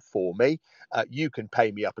replacement for me. You can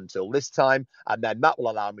pay me up until this time, and then that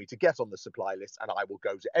will allow me to get on the supply list, and I will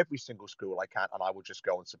go to every single school I can, and I will just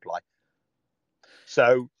go and supply.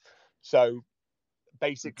 So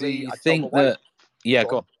basically, do you think that?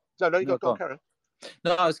 Go on. No, go on, Karen.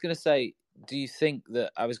 No, I was going to say, do you think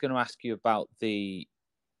that I was going to ask you about the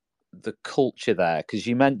the culture there? Because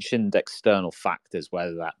you mentioned external factors,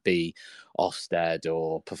 whether that be Ofsted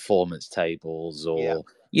or performance tables or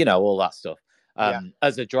all that stuff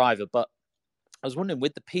as a driver. But I was wondering,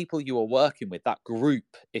 with the people you were working with, that group,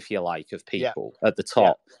 if you like, of people at the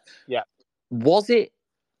top, was it,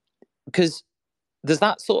 because there's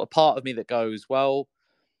that sort of part of me that goes, well,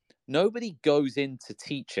 nobody goes into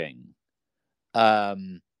teaching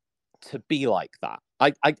to be like that.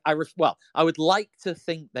 I would like to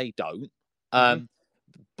think they don't.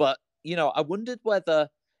 But, I wondered whether,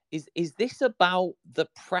 is this about the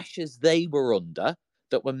pressures they were under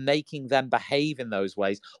that were making them behave in those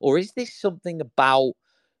ways? Or is this something about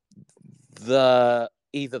either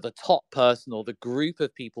the top person or the group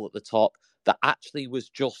of people at the top that actually was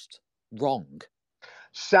just wrong?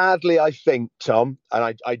 Sadly, I think, Tom,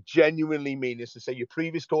 and I genuinely mean this to say, your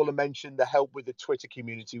previous caller mentioned the help with the Twitter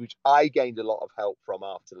community, which I gained a lot of help from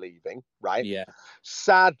after leaving, right? Yeah.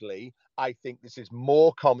 Sadly, I think this is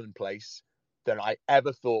more commonplace than I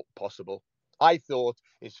ever thought possible. I thought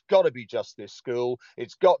it's got to be just this school.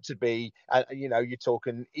 It's got to be, you're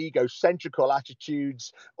talking egocentrical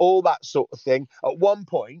attitudes, all that sort of thing. At one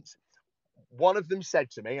point, one of them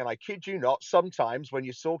said to me, and I kid you not, sometimes when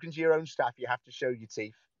you're talking to your own staff, you have to show your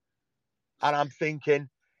teeth. And I'm thinking,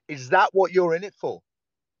 is that what you're in it for?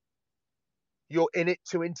 You're in it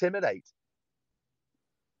to intimidate.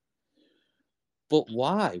 But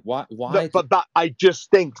why? Why? No, but I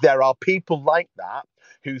just think there are people like that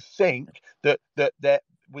who think that they're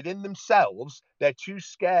within themselves, they're too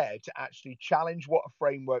scared to actually challenge what a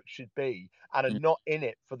framework should be and are not in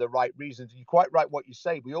it for the right reasons. You're quite right what you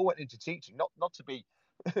say. We all went into teaching not to be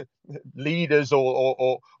leaders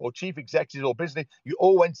or chief executives or business. You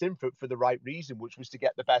all went in for the right reason, which was to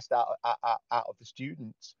get the best out of the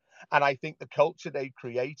students. And I think the culture they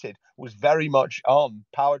created was very much on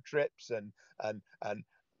power trips and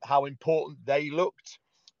how important they looked.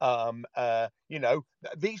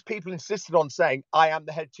 These people insisted on saying, I am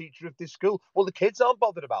the head teacher of this school. Well, the kids aren't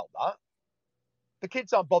bothered about that. The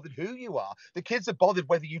kids aren't bothered who you are. The kids are bothered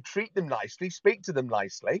whether you treat them nicely, speak to them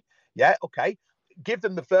nicely. Yeah, okay. Give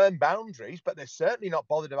them the firm boundaries, but they're certainly not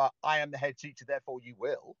bothered about, I am the head teacher, therefore you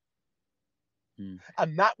will.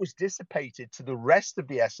 And that was dissipated to the rest of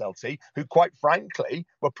the SLT, who, quite frankly,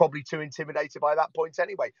 were probably too intimidated by that point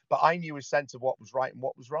anyway. But I knew a sense of what was right and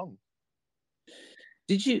what was wrong.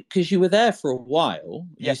 Did you? Because you were there for a while.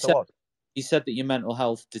 Yes, I was. You said that your mental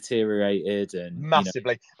health deteriorated and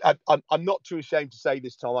massively. I'm not too ashamed to say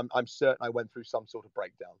this, Tom. I'm certain I went through some sort of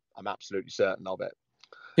breakdown. I'm absolutely certain of it.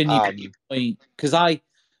 Can you pinpoint? Because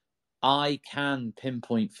I can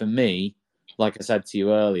pinpoint for me, like I said to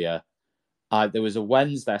you earlier, there was a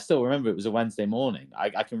Wednesday. I still remember it was a Wednesday morning.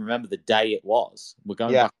 I can remember the day it was. We're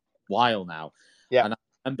going back a while now. Yeah. And I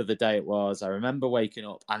remember the day it was. I remember waking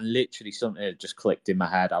up and literally something had just clicked in my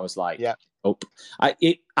head. I was like, oh,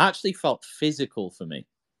 it actually felt physical for me.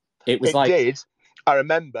 It did. I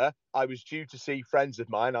remember I was due to see friends of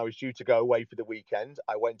mine. I was due to go away for the weekend.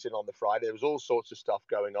 I went in on the Friday. There was all sorts of stuff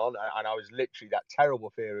going on. And I was literally that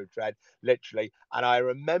terrible fear of dread, literally. And I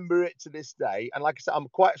remember it to this day. And like I said, I'm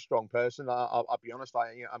quite a strong person. I'll be honest.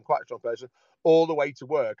 I'm quite a strong person. All the way to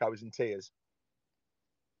work, I was in tears.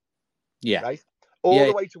 Yeah. Right? All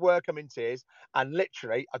the way to work, I'm in tears. And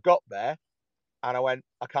literally, I got there and I went,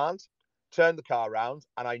 I can't. Turned the car around,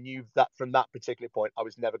 and I knew that from that particular point, I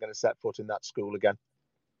was never going to set foot in that school again.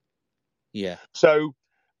 Yeah. So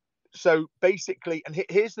basically, and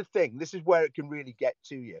here's the thing: this is where it can really get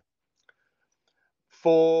to you.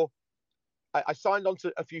 I signed on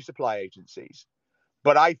to a few supply agencies,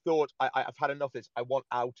 but I thought I've had enough of this. I want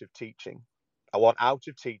out of teaching. I want out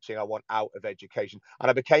of teaching. I want out of education, and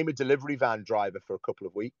I became a delivery van driver for a couple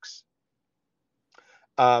of weeks.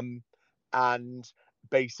 And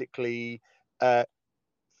basically, I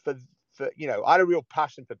had a real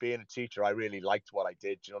passion for being a teacher. I really liked what I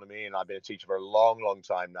did. Do you know what I mean? I've been a teacher for a long, long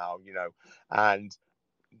time now, and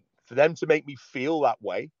for them to make me feel that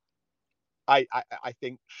way, I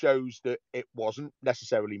think shows that it wasn't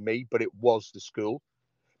necessarily me, but it was the school.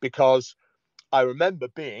 Because I remember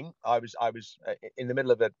I was in the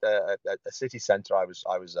middle of a city centre. I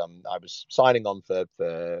was signing on for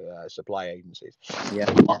supply agencies. Yeah.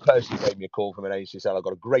 One person gave me a call from an agency, said, I've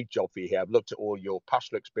got a great job for you here. I've looked at all your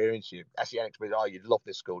pastoral experience, your SEN experience. Oh, you'd love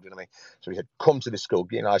this school. Do you know what I mean? So he said, come to this school.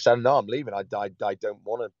 I said, no, I'm leaving. I don't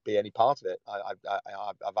want to be any part of it.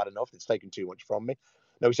 I've had enough. It's taken too much from me.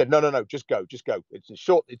 No, he said, no, just go.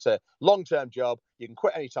 It's a long-term job. You can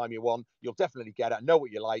quit anytime you want. You'll definitely get it. I know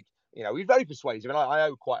what you like. He's very persuasive, and I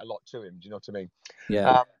owe quite a lot to him. Do you know what I mean?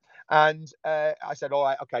 Yeah. And I said, all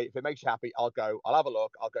right, okay, if it makes you happy, I'll go. I'll have a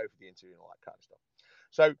look. I'll go for the interview and all that kind of stuff.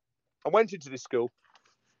 So I went into this school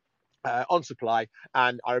on supply,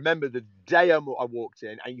 and I remember the day I walked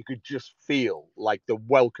in, and you could just feel like the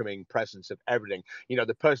welcoming presence of everything. You know,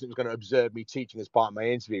 the person that was going to observe me teaching as part of my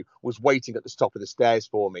interview was waiting at the top of the stairs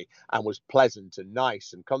for me and was pleasant and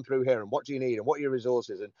nice and come through here and what do you need and what are your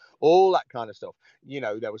resources and all that kind of stuff. You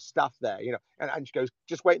know, there was staff there, you know, and she goes,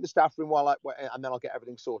 just wait in the staff room and then I'll get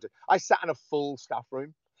everything sorted. I sat in a full staff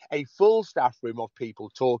room of people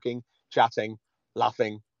talking, chatting,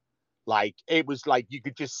 laughing. Like, it was like you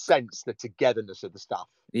could just sense the togetherness of the staff.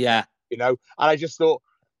 Yeah. You know, and I just thought,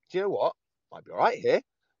 do you know what? Might be all right here.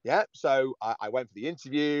 Yeah. So I went for the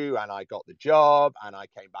interview and I got the job and I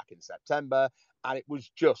came back in September and it was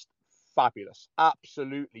just fabulous.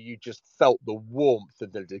 Absolutely. You just felt the warmth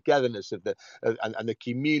and the togetherness of and the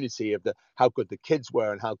community of how good the kids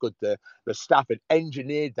were and how good the staff had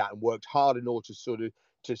engineered that and worked hard in order to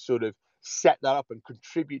sort of set that up and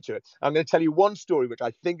contribute to it. I'm going to tell you one story which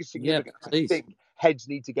I think is significant. Yeah, please. I think heads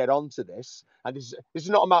need to get onto this, and this is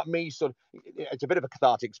not about me. It's a bit of a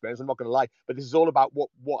cathartic experience, I'm not going to lie, but this is all about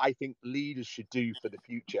what I think leaders should do for the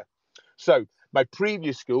future. So my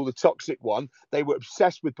previous school, the toxic one, they were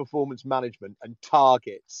obsessed with performance management and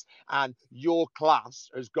targets, and your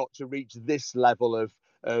class has got to reach this level of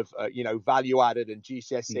value added and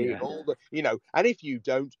GCSE and all the, and if you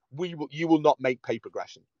don't, you will not make pay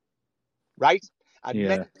progression. Right? And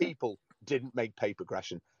many people didn't make pay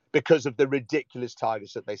progression because of the ridiculous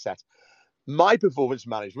targets that they set. My performance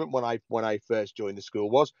management when I first joined the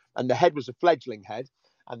school and the head was a fledgling head,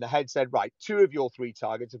 and the head said, right, 2 of your 3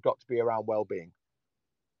 targets have got to be around well-being.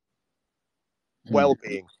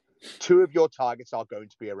 Well-being. 2 of your targets are going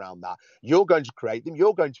to be around that. You're going to create them.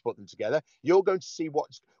 You're going to put them together. You're going to see what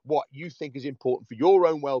you think is important for your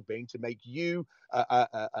own well-being to make you a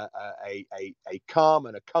calm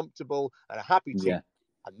and a comfortable and a happy team. Yeah.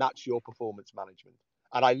 And that's your performance management.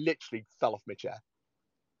 And I literally fell off my chair.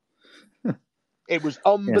 It was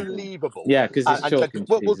unbelievable. Yeah, because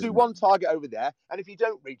we'll do one target over there, and if you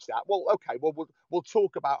don't reach that, well, okay, well we'll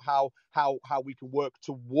talk about how we can work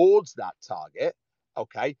towards that target.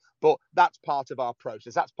 Okay, but that's part of our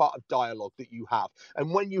process. That's part of dialogue that you have.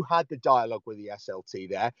 And when you had the dialogue with the SLT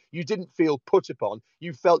there, you didn't feel put upon.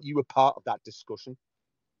 You felt you were part of that discussion.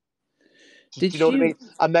 Do you know what I mean?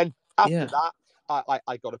 And then after that,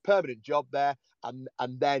 I got a permanent job there, and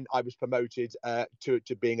then I was promoted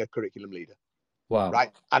to being a curriculum leader. Wow. Right.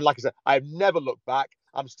 And like I said, I have never looked back.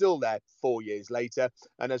 I'm still there 4 years later.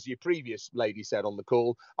 And as your previous lady said on the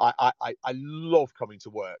call, I love coming to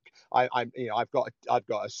work. I've got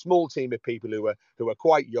a small team of people who are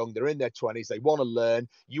quite young. They're in their 20s. They want to learn.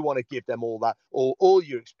 You want to give them all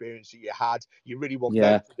your experience that you had. You really want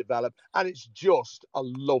them to develop. And it's just a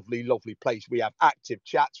lovely, lovely place. We have active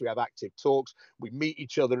chats. We have active talks. We meet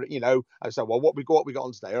each other. I say, well, what we got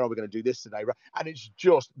on today? Or are we going to do this today? Right? And it's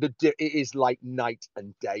just it is like night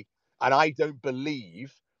and day. And I don't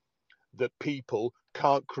believe that people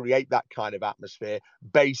can't create that kind of atmosphere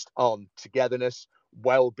based on togetherness,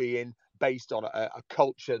 well-being, based on a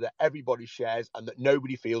culture that everybody shares and that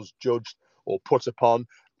nobody feels judged or put upon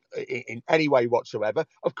in any way whatsoever.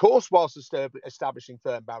 Of course, whilst establishing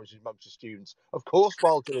firm boundaries amongst the students, of course,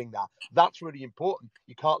 while doing that, that's really important.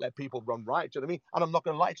 You can't let people run riot. Do you know what I mean? And I'm not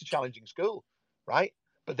going to lie, it's a challenging school, right?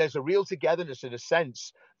 But there's a real togetherness in a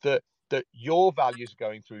sense that your values are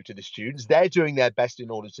going through to the students. They're doing their best in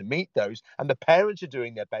order to meet those, and the parents are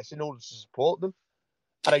doing their best in order to support them.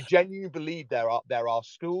 And I genuinely believe there are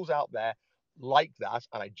schools out there like that,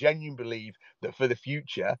 and I genuinely believe that for the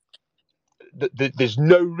future, there's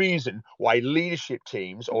no reason why leadership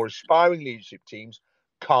teams or aspiring leadership teams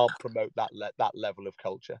can't promote that level of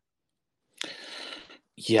culture.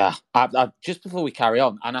 Yeah, I just before we carry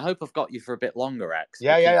on, and I hope I've got you for a bit longer, X.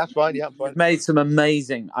 Yeah, that's fine. Yeah, fine. You've made some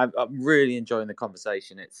amazing. I'm really enjoying the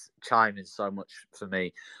conversation. It's chiming so much for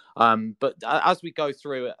me. But as we go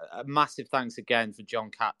through, a massive thanks again for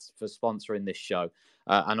John Catt for sponsoring this show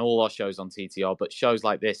and all our shows on TTR. But shows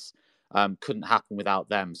like this couldn't happen without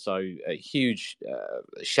them. So a huge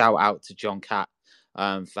shout out to John Catt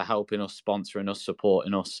for helping us, sponsoring us,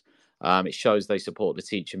 supporting us. It shows they support the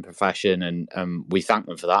teaching profession, and we thank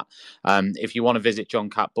them for that. If you want to visit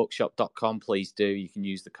johncattbookshop.com, please do. You can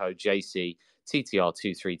use the code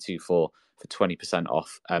JCTTR2324 for 20%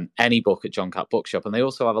 off any book at John Catt Bookshop. And they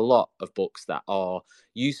also have a lot of books that are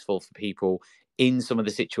useful for people in some of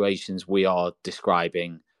the situations we are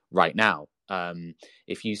describing right now.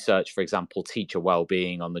 If you search, for example, teacher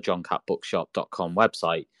wellbeing on the johncattbookshop.com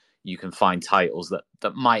website, you can find titles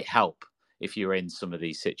that might help if you're in some of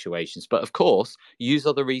these situations. But of course, use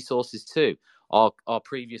other resources too. Our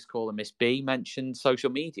previous caller, Miss B, mentioned social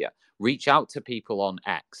media. Reach out to people on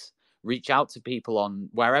X. Reach out to people on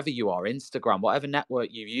wherever you are, Instagram, whatever network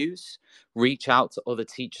you use. Reach out to other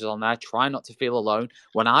teachers on there. Try not to feel alone.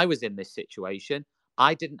 When I was in this situation,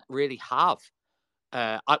 I didn't really have,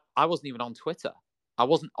 I wasn't even on Twitter. I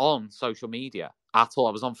wasn't on social media at all.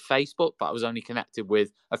 I was on Facebook, but I was only connected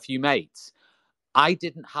with a few mates. I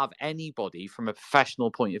didn't have anybody from a professional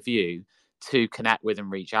point of view to connect with and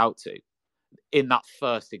reach out to. In that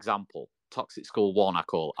first example, Toxic School 1,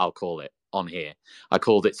 I'll call it on here. I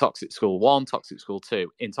called it Toxic School 1, Toxic School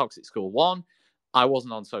 2. In Toxic School 1, I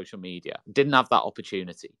wasn't on social media. Didn't have that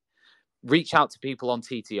opportunity. Reach out to people on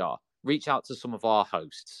TTR. Reach out to some of our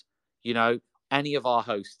hosts. You know, any of our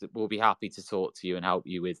hosts that will be happy to talk to you and help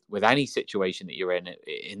you with any situation that you're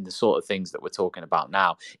in the sort of things that we're talking about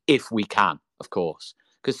now, if we can, of course,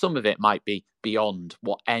 because some of it might be beyond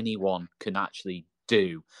what anyone can actually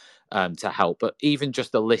do to help. But even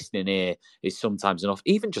just a listening ear is sometimes enough.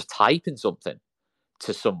 Even just typing something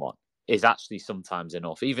to someone is actually sometimes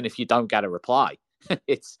enough. Even if you don't get a reply,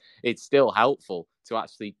 it's still helpful to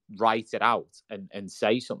actually write it out and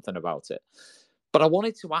say something about it. But I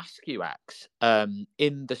wanted to ask you, X,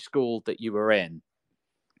 in the school that you were in,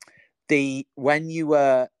 when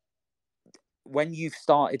you've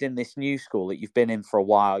started in this new school that you've been in for a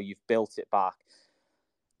while, you've built it back.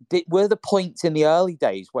 Were the points in the early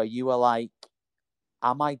days where you were like,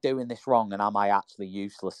 am I doing this wrong and am I actually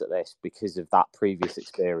useless at this because of that previous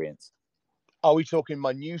experience? Are we talking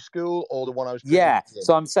my new school or the one I was? Yeah.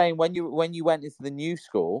 So I'm saying when you went into the new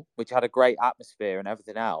school, which had a great atmosphere and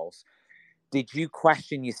everything else, did you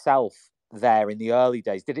question yourself there in the early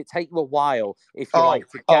days? Did it take you a while, if you like,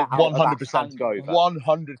 to get out of that hangover? 100%. I'm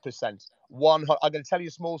going to tell you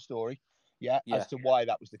a small story, as to why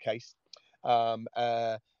that was the case.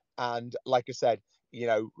 And like I said, you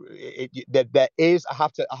know, there is. I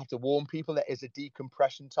have to warn people. There is a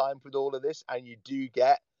decompression time with all of this, and you do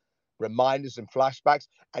get reminders and flashbacks,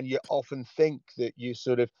 and you often think that you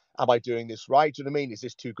sort of, am I doing this right? Do you know what I mean? Is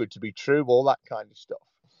this too good to be true? All that kind of stuff.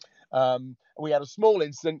 We had a small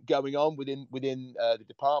incident going on within the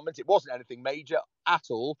department. It wasn't anything major at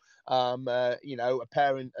all. You know, a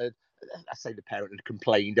parent, I say the parent had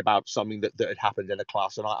complained about something that had happened in a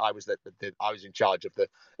class, and I was I was in charge of the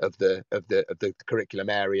curriculum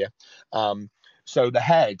area. So the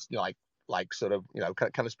head, like sort of, you know,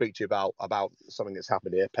 kind of speak to you about something that's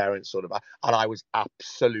happened here, parents sort of, and I was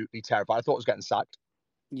absolutely terrified. I thought I was getting sacked.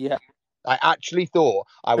 Yeah. I actually thought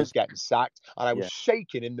I was getting sacked, and I was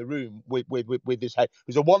shaking in the room with this head. It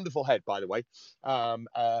was a wonderful head, by the way,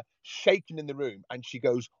 shaking in the room. And she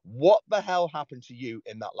goes, "What the hell happened to you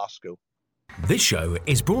in that last school?" This show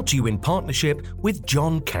is brought to you in partnership with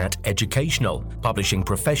John Catt Educational, publishing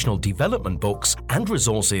professional development books and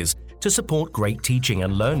resources to support great teaching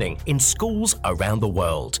and learning in schools around the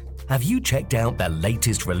world. Have you checked out their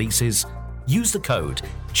latest releases? Use the code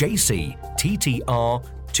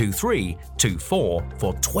JCTTR2324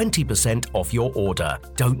 for 20% off your order.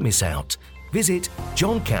 Don't miss out. Visit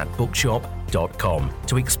johncattbookshop.com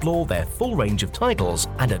to explore their full range of titles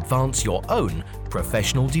and advance your own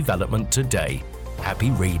professional development today. Happy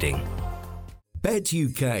reading.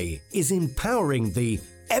 BetUK is empowering the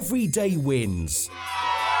everyday wins,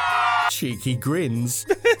 cheeky grins,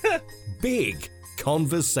 big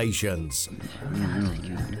conversations,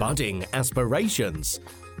 budding aspirations.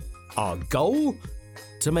 Our goal?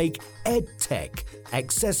 To make EdTech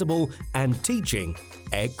accessible and teaching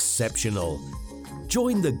exceptional.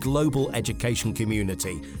 Join the global education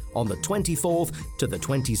community on the 24th to the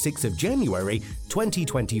 26th of January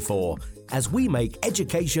 2024 as we make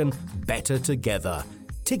education better together.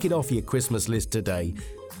 Tick it off your Christmas list today.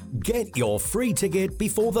 Get your free ticket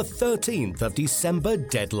before the 13th of December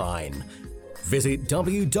deadline. Visit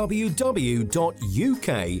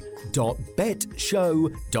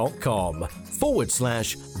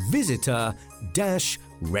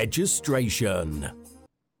www.uk.betshow.com/visitor-registration.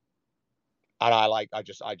 And I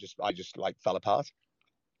just fell apart.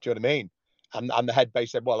 Do you know what I mean? And the head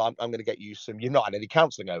base said, "Well, I'm going to get you some. You've not had any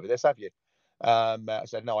counselling over this, have you?" I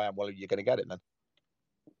said, "No, I am." "Well, you're going to get it then."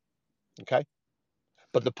 Okay.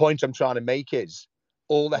 But the point I'm trying to make is,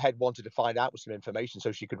 all the head wanted to find out was some information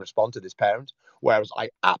so she could respond to this parent, whereas I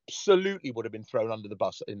absolutely would have been thrown under the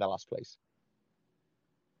bus in the last place.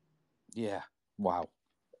 Yeah. Wow.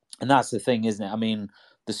 And that's the thing, isn't it? I mean,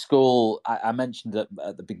 the school, I mentioned that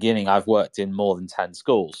at the beginning, I've worked in more than 10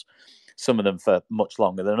 schools, some of them for much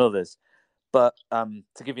longer than others. But to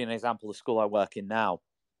give you an example, the school I work in now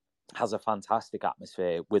has a fantastic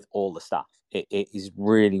atmosphere with all the staff. It is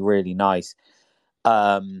really, really nice.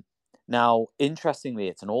 Now, interestingly,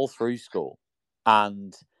 it's an all-through school,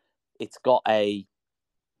 and it's got a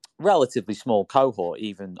relatively small cohort,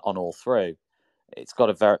 even on all through. It's got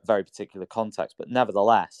a very, very particular context, but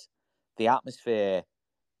nevertheless, the atmosphere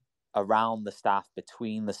around the staff,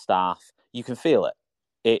 between the staff, you can feel it.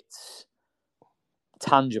 It's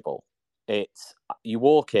tangible. It's you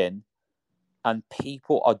walk in and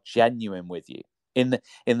people are genuine with you. In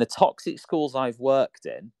the toxic schools I've worked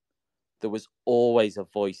in, there was always a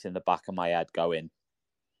voice in the back of my head going,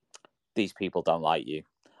 these people don't like you,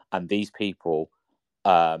 and these people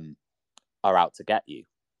are out to get you,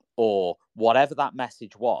 or whatever that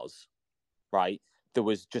message was, right? There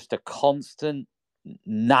was just a constant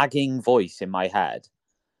nagging voice in my head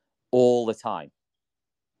all the time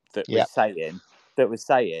that was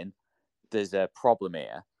saying there's a problem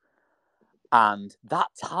here. And that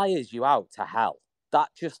tires you out to hell. That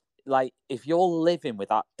just, like, if you're living with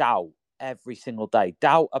that doubt every single day,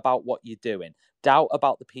 doubt about what you're doing, doubt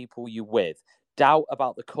about the people you're with, doubt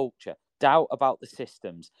about the culture, doubt about the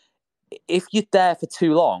systems, if you're there for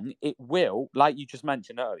too long, it will, like you just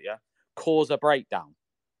mentioned earlier, cause a breakdown.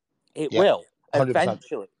 It will 100%.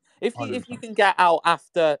 eventually. If you can get out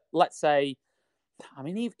after, let's say, I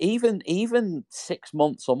mean, even 6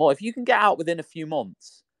 months or more, if you can get out within a few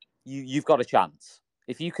months, you've got a chance.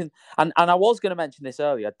 If you can, and I was going to mention this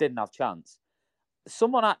earlier, I didn't have a chance.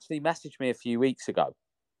 Someone actually messaged me a few weeks ago,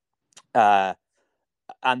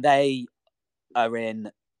 and they are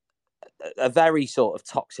in a very sort of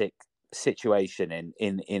toxic situation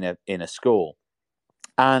in a school,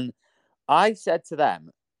 and I said to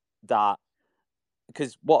them that,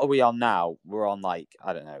 because what are we on now? We're on, like,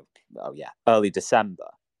 I don't know, early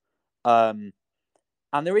December, and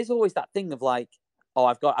there is always that thing of like, oh,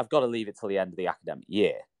 I've got to leave it till the end of the academic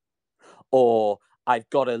year, or I've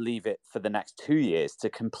got to leave it for the next 2 years to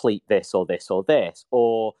complete this or this or this,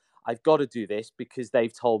 or I've got to do this because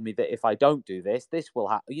they've told me that if I don't do this, this will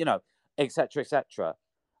happen, etc., etc.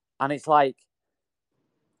 And it's like,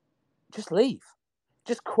 just leave,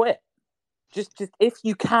 just quit, just if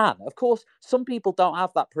you can. Of course, some people don't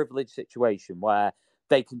have that privileged situation where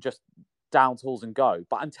they can just down tools and go.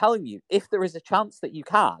 But I'm telling you, if there is a chance that you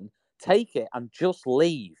can, take it and just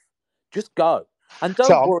leave, just go, and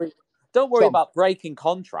don't worry about breaking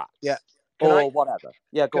contracts. Yeah. Whatever.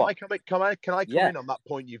 Yeah, go on. Can I come in on that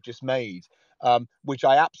point you've just made, which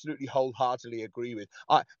I absolutely wholeheartedly agree with.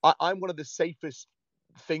 I'm one of the safest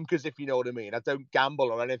thinkers, if you know what I mean. I don't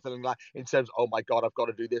gamble or anything like in terms of, oh my God, I've got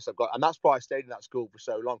to do this. And that's why I stayed in that school for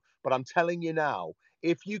so long. But I'm telling you now,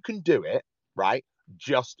 if you can do it, right,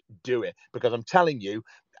 just do it. Because I'm telling you,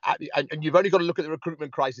 and you've only got to look at the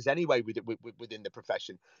recruitment crisis anyway within the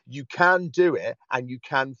profession. You can do it, and you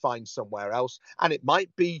can find somewhere else. And it might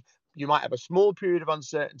be, you might have a small period of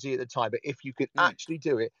uncertainty at the time, but if you can actually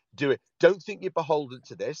do it, do it. Don't think you're beholden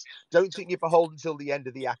to this. Don't think you're beholden till the end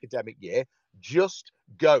of the academic year. Just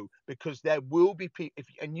go, because there will be people,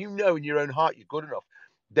 and you know in your own heart you're good enough,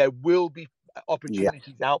 there will be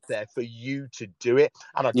opportunities out there for you to do it.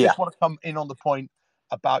 And I just want to come in on the point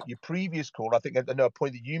about your previous call. I think I know a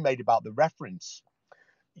point that you made about the reference.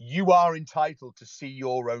 You are entitled to see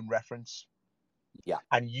your own reference. Yeah.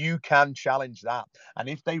 And you can challenge that. And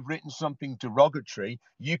if they've written something derogatory,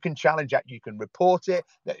 you can challenge that. You can report it.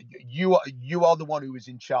 You are the one who is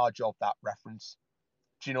in charge of that reference.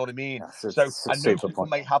 Do you know what I mean? So I know people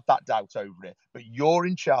may have that doubt over it, but you're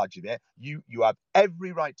in charge of it. You have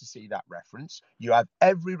every right to see that reference. You have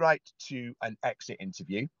every right to an exit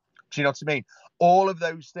interview. Do you know what I mean? All of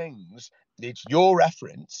those things, it's your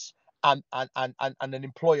reference. And an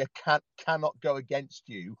employer cannot go against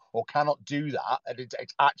you or cannot do that. And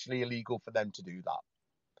it's actually illegal for them to do that.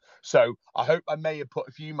 So I hope I may have put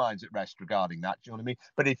a few minds at rest regarding that. Do you know what I mean?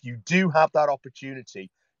 But if you do have that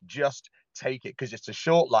opportunity, just take it, because it's a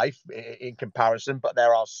short life in comparison. But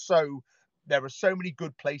there are so many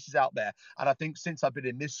good places out there. And I think since I've been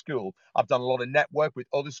in this school, I've done a lot of network with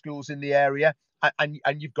other schools in the area. And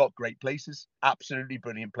you've got great places, absolutely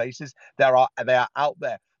brilliant places. They are out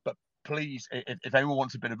there. But please, if anyone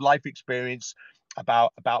wants a bit of life experience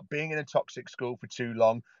about being in a toxic school for too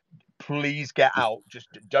long, please get out. Just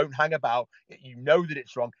don't hang about. You know that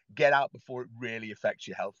it's wrong. Get out before it really affects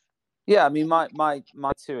your health. Yeah, I mean, my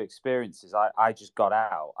two experiences, I just got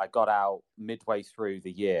out. I got out midway through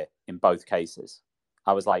the year in both cases.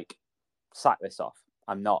 I was like, sack this off.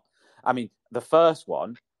 The first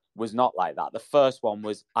one was not like that. The first one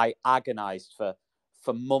was, I agonized for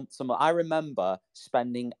months and months. I remember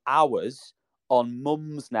spending hours on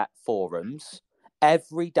Mumsnet forums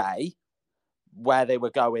every day where they were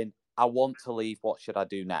going, I want to leave. What should I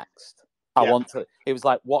do next? It was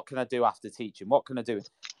like, what can I do after teaching? What can I do?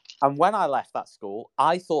 And when I left that school,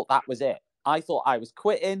 I thought that was it. I thought I was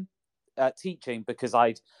quitting teaching because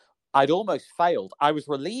I'd I'd almost failed. I was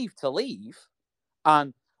relieved to leave,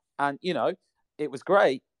 and you know, it was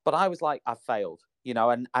great, but I was like, I've failed, you know,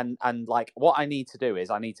 and like, what I need to do is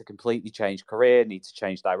I need to completely change career, need to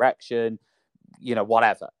change direction, you know,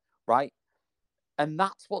 whatever, right? And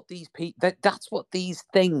that's what that's what these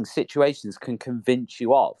situations can convince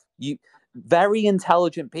you of. You Very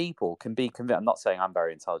intelligent people can be convinced. I'm not saying I'm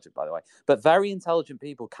very intelligent, by the way, but very intelligent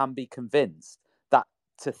people can be convinced that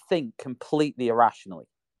to think completely irrationally.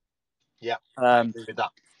 Yeah, I agree with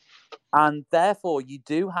that. And therefore, you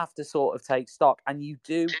do have to sort of take stock, and you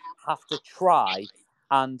do have to try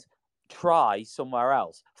somewhere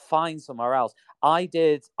else, find somewhere else. I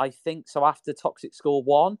think so. After Toxic School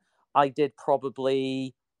 1, I did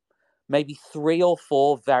probably maybe 3 or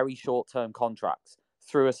 4 very short-term contracts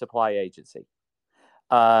through a supply agency.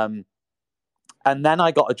 And then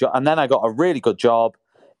I got a job, and then I got a really good job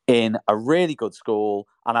in a really good school,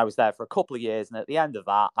 and I was there for a couple of years. And at the end of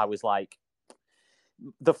that, I was like,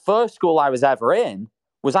 the first school I was ever in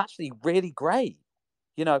was actually really great,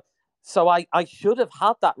 you know. So I should have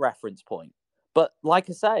had that reference point. But like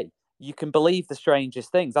I say, you can believe the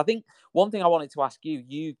strangest things. I think one thing I wanted to ask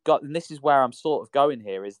you got, and this is where I'm sort of going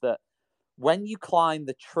here, is that when you climb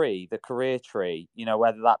the tree, the career tree, you know,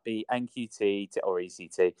 whether that be NQT or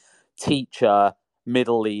ECT, teacher,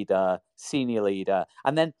 middle leader, senior leader,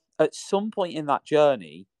 and then at some point in that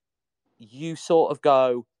journey, you sort of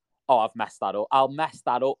go, oh, I've messed that up. I'll mess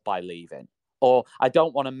that up by leaving. Or I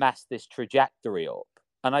don't want to mess this trajectory up.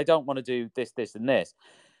 And I don't want to do this, this, and this.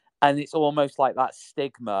 And it's almost like that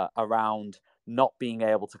stigma around not being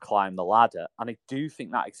able to climb the ladder. And I do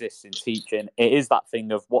think that exists in teaching. It is that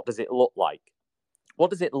thing of, what does it look like?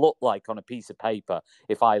 What does it look like on a piece of paper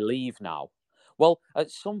if I leave now? Well,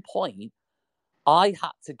 at some point, I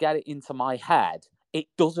had to get it into my head. It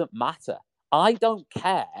doesn't matter. I don't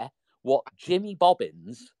care what Jimmy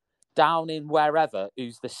Bobbins down in wherever,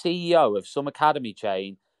 who's the CEO of some academy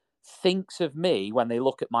chain, thinks of me when they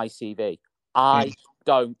look at my CV. I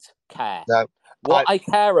don't care. No, what I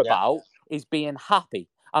care about is being happy.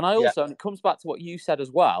 And I also, and it comes back to what you said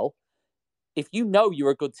as well, if you know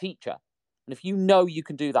you're a good teacher, and if you know you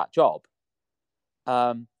can do that job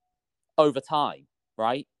over time,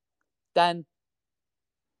 right, then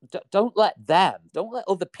don't let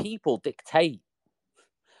other people dictate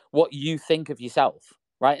what you think of yourself,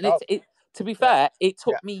 right? And to be fair, it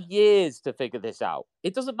took me years to figure this out.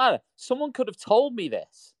 It doesn't matter. Someone could have told me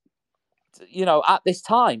this, you know, at this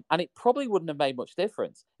time, and it probably wouldn't have made much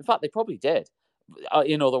difference. In fact, they probably did,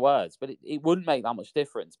 in other words, but it wouldn't make that much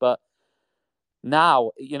difference. But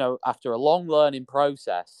now, you know, after a long learning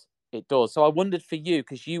process, it does. So I wondered for you,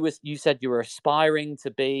 because you said you were aspiring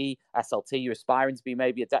to be SLT, you're aspiring to be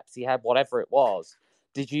maybe a deputy head, whatever it was.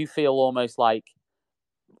 Did you feel almost like,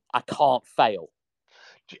 I can't fail?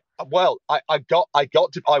 Well, I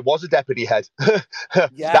was a deputy head.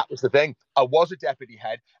 That was the thing. I was a deputy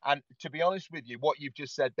head. And to be honest with you, what you've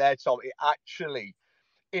just said there, Tom, it actually,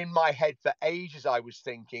 in my head for ages, I was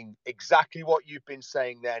thinking exactly what you've been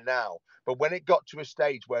saying there now. But when it got to a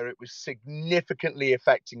stage where it was significantly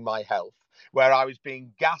affecting my health, where I was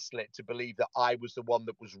being gaslit to believe that I was the one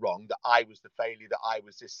that was wrong, that I was the failure, that I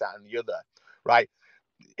was this, that, and the other, right?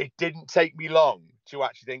 It didn't take me long to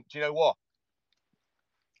actually think, do you know what?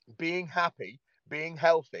 Being happy, being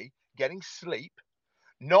healthy, getting sleep,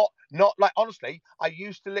 not like, honestly, I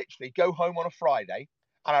used to literally go home on a Friday,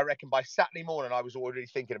 and I reckon by Saturday morning I was already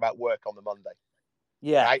thinking about work on the Monday.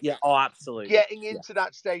 Yeah, right? yeah, oh, absolutely. Getting into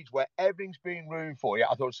that stage where everything's being ruined for you,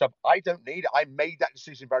 I thought, so I don't need it. I made that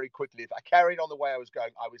decision very quickly. If I carried on the way I was going,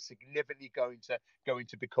 I was significantly going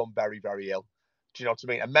to become very, very ill. Do you know what I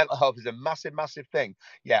mean? And mental health is a massive, massive thing.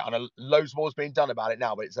 Yeah, and loads more is being done about it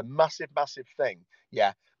now, but it's a massive, massive thing.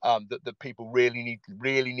 Yeah, that people really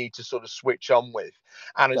need to sort of switch on with.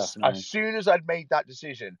 And as soon as I'd made that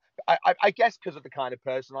decision, I guess because of the kind of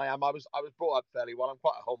person I am, I was brought up fairly well. I'm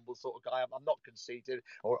quite a humble sort of guy. I'm not conceited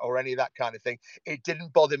or any of that kind of thing. It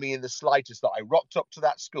didn't bother me in the slightest that I rocked up to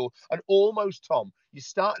that school. And almost, Tom, you're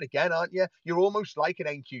starting again, aren't you? You're almost like an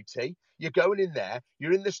NQT. You're going in there.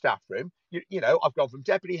 You're in the staff room. You know, I've gone from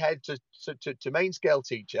deputy head to main scale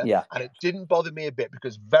teacher. Yeah. And it didn't bother me a bit,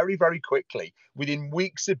 because very, very quickly, within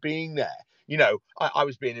weeks of being there, you know, I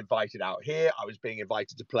was being invited out here. I was being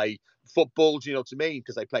invited to play football, do you know what I mean?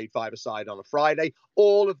 Because they played five-a-side on a Friday.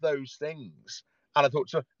 All of those things. And I thought,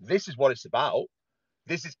 so this is what it's about.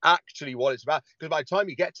 This is actually what it's about. Because by the time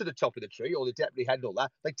you get to the top of the tree, or the deputy head and all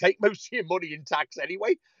that, they take most of your money in tax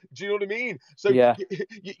anyway. Do you know what I mean? So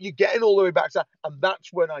you're getting all the way back to that. And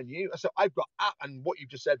that's when I knew. So I've got, and what you've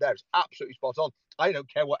just said there is absolutely spot on. I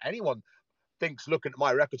don't care what anyone thinks looking at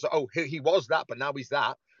my records. Oh, he was that, but now he's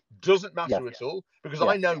that. Doesn't matter at all, because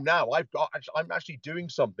I know now I'm actually doing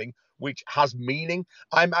something which has meaning.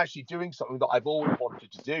 I'm actually doing something that I've always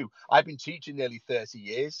wanted to do. I've been teaching nearly 30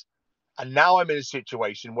 years. And now I'm in a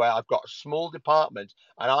situation where I've got a small department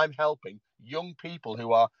and I'm helping young people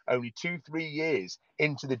who are only 2-3 years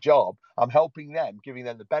into the job. I'm helping them, giving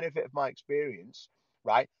them the benefit of my experience,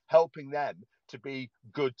 right? Helping them to be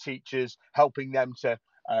good teachers, helping them to,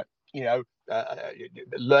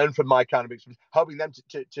 learn from my kind of experience, helping them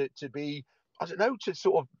to be, I don't know, to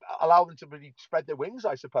sort of allow them to really spread their wings,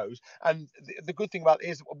 I suppose. And the good thing about it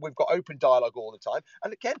is we've got open dialogue all the time.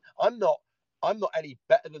 And again, I'm not any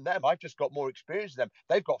better than them. I've just got more experience than them.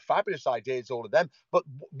 They've got fabulous ideas, all of them. But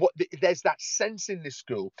there's that sense in this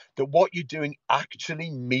school that what you're doing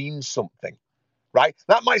actually means something, right?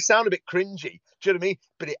 That might sound a bit cringy, do you know what I mean?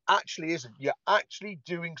 But it actually isn't. You're actually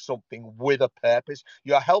doing something with a purpose.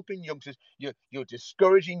 You're helping youngsters. You're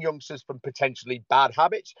discouraging youngsters from potentially bad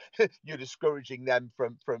habits. You're discouraging them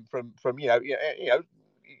from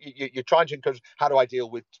you're trying to encourage, how do I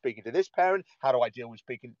deal with speaking to this parent? How do I deal with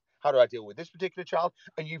this particular child?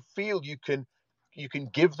 And you feel you can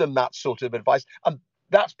give them that sort of advice. And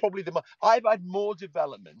that's probably I've had more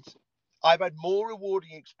development. I've had more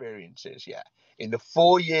rewarding experiences, in the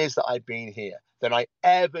 4 years that I've been here than I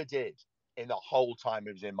ever did in the whole time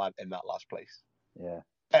I was in that last place. Yeah.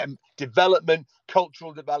 Development,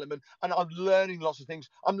 cultural development, and I'm learning lots of things.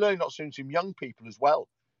 I'm learning lots of things from young people as well.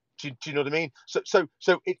 Do you know what I mean? So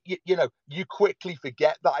it, you quickly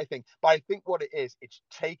forget that, I think. But I think what it is, it's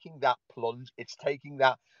taking that plunge. It's taking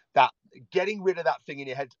that getting rid of that thing in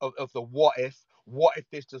your head of the what if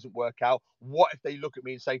this doesn't work out? What if they look at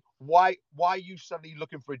me and say, why are you suddenly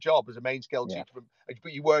looking for a job as a main scale teacher,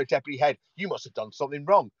 but you were a deputy head? You must have done something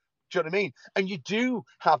wrong. Do you know what I mean? And you do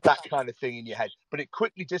have that kind of thing in your head, but it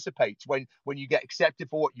quickly dissipates when you get accepted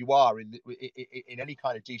for what you are in any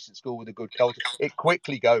kind of decent school with a good culture. It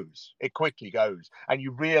quickly goes, and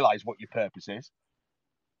you realise what your purpose is.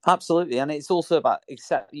 Absolutely, and it's also about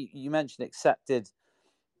you mentioned accepted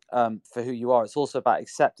for who you are. It's also about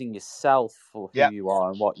accepting yourself for who you are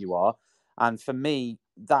and what you are. And for me,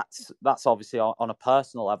 that's obviously on a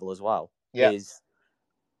personal level as well. Is,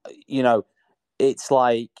 it's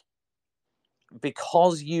like,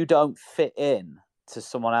 because you don't fit in to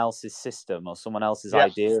someone else's system or someone else's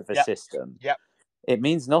idea of a system, it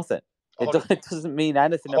means nothing. It doesn't mean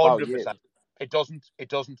anything 100%. About you. It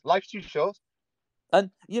doesn't. Life's too short. And,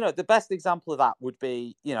 the best example of that would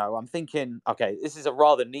be, I'm thinking, okay, this is a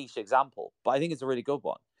rather niche example, but I think it's a really good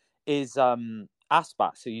one, is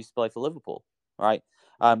Aspas, who used to play for Liverpool, right?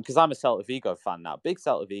 Because I'm a Celta Vigo fan now, big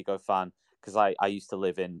Celta Vigo fan, because I used to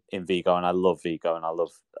live in Vigo, and I love Vigo, and I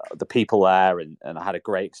love the people there, and I had a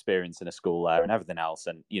great experience in a school there and everything else.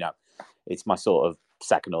 And, it's my sort of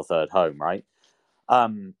second or third home, right?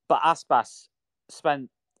 But Aspas spent,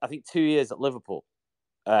 I think, 2 years at Liverpool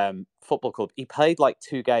Football Club. He played like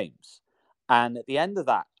 2 games. And at the end of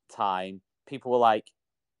that time, people were like,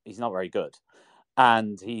 he's not very good.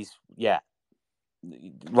 And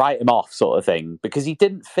write him off, sort of thing, because he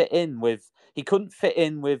couldn't fit in with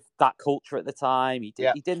that culture at the time. He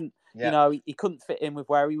didn't, he couldn't fit in with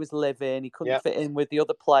where he was living. He couldn't fit in with the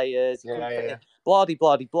other players. He couldn't fit in, blah, blah,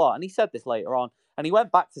 blah, blah. And he said this later on. And he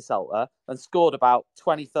went back to Celta and scored about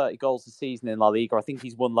 20, 30 goals a season in La Liga. I think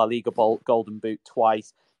he's won La Liga Golden Boot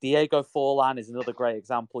twice. Diego Forlan is another great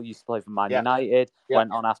example. Used to play for Man United.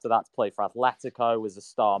 Went on after that to play for Atletico. Was a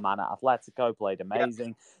star man at Atletico. Played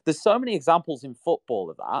amazing. There's so many examples in football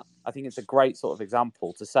of that. I think it's a great sort of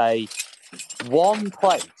example to say one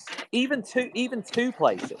place, even two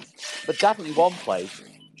places, but definitely one place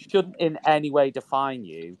shouldn't in any way define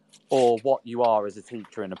you or what you are as a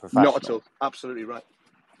teacher and a professional. Not at all. Absolutely right.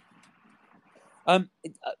 I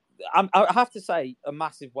have to say a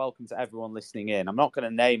massive welcome to everyone listening in. I'm not going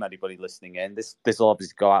to name anybody listening in. This will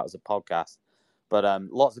obviously go out as a podcast, but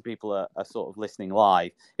lots of people are sort of listening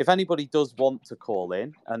live. If anybody does want to call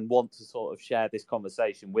in and want to sort of share this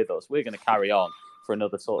conversation with us, we're going to carry on for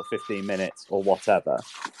another sort of 15 minutes or whatever.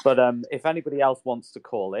 But if anybody else wants to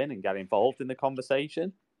call in and get involved in the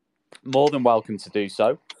conversation, more than welcome to do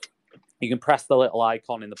so. You can press the little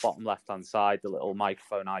icon in the bottom left-hand side, the little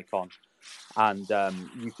microphone icon, and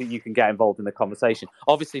you can get involved in the conversation.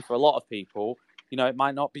 Obviously, for a lot of people, it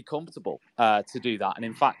might not be comfortable to do that. And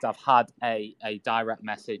in fact, I've had a direct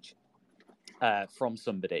message from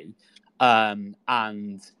somebody, and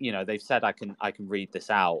they've said I can read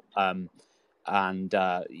this out,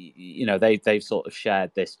 they've sort of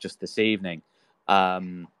shared this just this evening,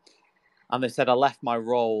 and they said, I left my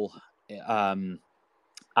role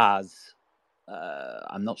as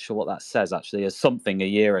I'm not sure what that says actually, as something a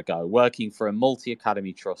year ago, working for a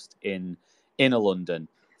multi-academy trust in inner London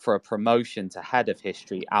for a promotion to head of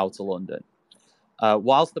history outer London.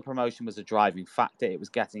 Whilst the promotion was a driving factor, it was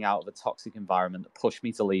getting out of a toxic environment that pushed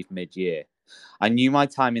me to leave mid-year. I knew my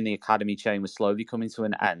time in the academy chain was slowly coming to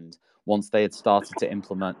an end once they had started to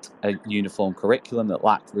implement a uniform curriculum that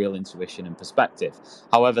lacked real intuition and perspective.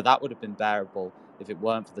 However, that would have been bearable if it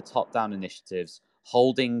weren't for the top-down initiatives,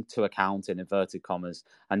 holding to account in inverted commas,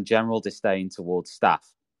 and general disdain towards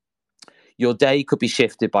staff. Your day could be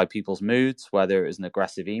shifted by people's moods, whether it was an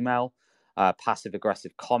aggressive email,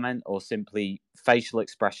 passive-aggressive comment, or simply facial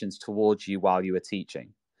expressions towards you while you were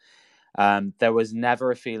teaching. There was never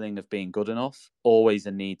a feeling of being good enough, always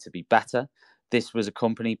a need to be better. This was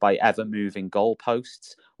accompanied by ever-moving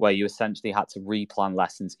goalposts, where you essentially had to replan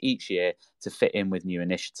lessons each year to fit in with new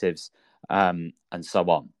initiatives, and so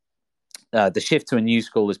on. The shift to a new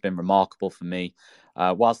school has been remarkable for me.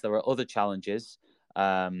 Whilst there are other challenges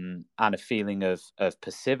and a feeling of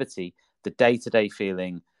passivity, the day-to-day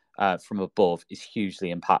feeling from above is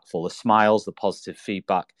hugely impactful. The smiles, the positive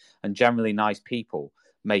feedback, and generally nice people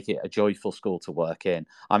make it a joyful school to work in.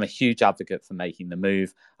 I'm a huge advocate for making the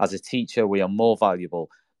move. As a teacher, we are more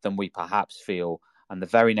valuable than we perhaps feel, and the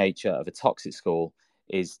very nature of a toxic school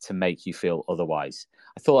is to make you feel otherwise.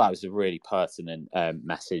 I thought that was a really pertinent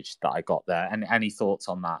message that I got there. And any thoughts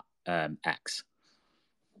on that, X?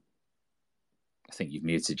 I think you've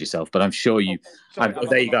muted yourself, but I'm sure you. Sorry,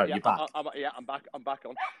 there you go. Yeah, you're back. I'm back. I'm back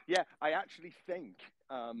on. Yeah, I actually think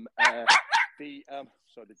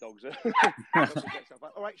sorry, the dogs are.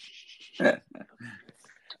 All right.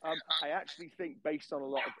 I actually think based on a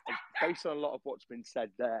lot of what's been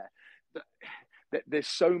said there, that there's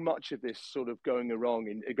so much of this sort of going around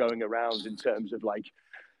in terms of like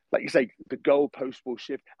you say, the goalpost will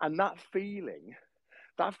shift, and that feeling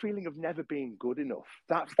of never being good enough,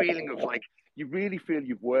 that feeling of like you really feel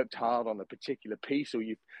you've worked hard on a particular piece, or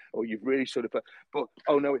you've really sort of, but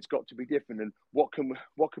oh no, it's got to be different, and what can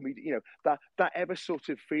we do? That ever sort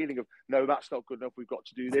of feeling of no, that's not good enough, we've got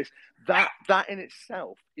to do this. That in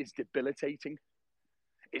itself is debilitating.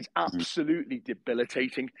 It's absolutely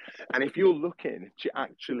debilitating. And if you're looking to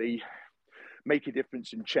actually make a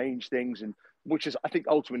difference and change things, and which is, I think,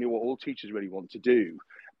 ultimately what all teachers really want to do,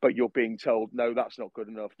 but you're being told, no, that's not good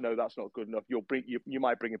enough. No, that's not good enough. You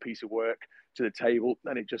might bring a piece of work to the table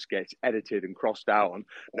and it just gets edited and crossed out. And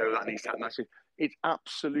no, that needs to happen. It's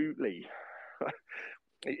absolutely,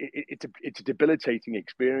 it's a debilitating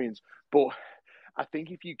experience. But I think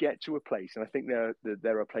if you get to a place, and I think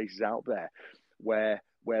there are places out there where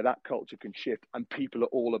that culture can shift, and people are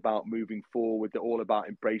all about moving forward, they're all about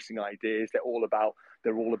embracing ideas, they're all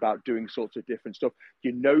about doing sorts of different stuff.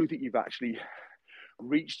 You know that you've actually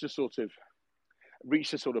reached a sort of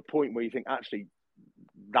point where you think, actually,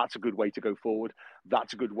 that's a good way to go forward.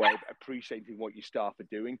 That's a good way of appreciating what your staff are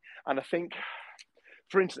doing. And I think,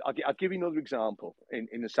 for instance, I'll give you another example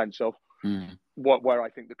in the sense of where I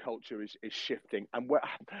think the culture is shifting, and where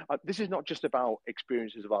this is not just about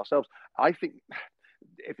experiences of ourselves. I think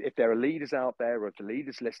if there are leaders out there, or if the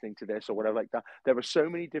leaders listening to this or whatever like that, there are so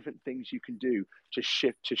many different things you can do to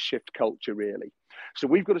shift culture, really. So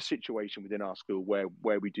we've got a situation within our school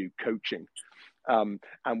where we do coaching, and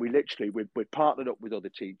we're partnered up with other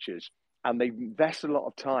teachers, and they invest a lot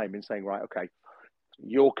of time in saying, right, okay,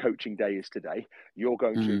 your coaching day is today. You're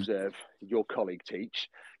going to observe your colleague teach.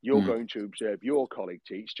 You're going to observe your colleague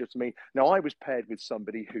teach. Just me. Now, I was paired with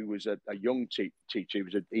somebody who was a young teacher, who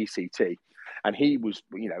was an ECT, and he was,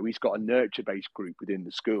 he's got a nurture-based group within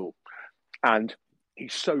the school, and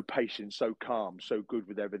he's so patient, so calm, so good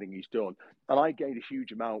with everything he's done. And I gained a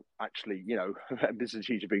huge amount, actually, and this is a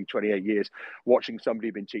teacher being 28 years, watching somebody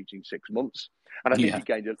who'd been teaching 6 months. And I think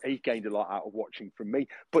he gained a lot out of watching from me.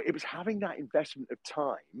 But it was having that investment of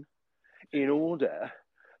time in order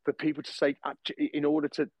for people to say, in order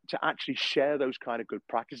to actually share those kind of good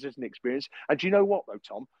practices and experience. And do you know what, though,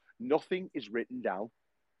 Tom? Nothing is written down.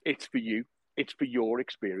 It's for you. It's for your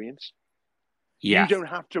experience. Yes. You don't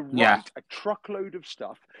have to write a truckload of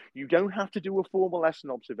stuff. You don't have to do a formal lesson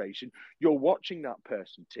observation. You're watching that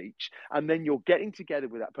person teach, and then you're getting together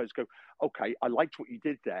with that person, go, okay, I liked what you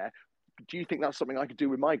did there. Do you think that's something I could do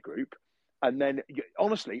with my group? And then,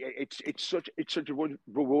 honestly, it's such a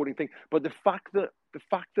rewarding thing. But the fact that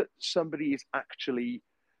somebody is actually,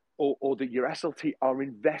 or that your SLT are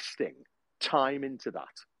investing time into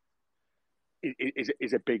that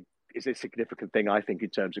is a significant thing, I think, in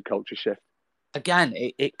terms of culture shift. again,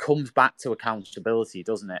 it comes back to accountability,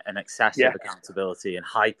 doesn't it? And excessive accountability and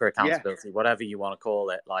hyper accountability, whatever you want to call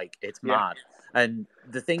it. Like, it's mad. And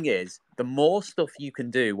the thing is, the more stuff you can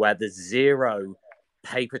do where there's zero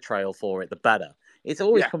paper trail for it, the better. It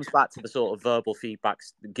always comes back to the sort of verbal feedback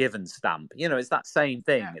given stamp. You know, it's that same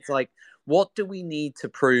thing. It's like, what do we need to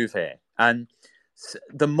prove here? And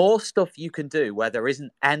the more stuff you can do where there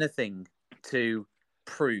isn't anything to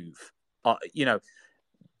prove, you know,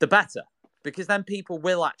 the better. Because then people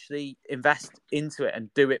will actually invest into it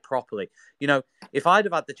and do it properly. You know, if I'd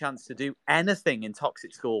have had the chance to do anything in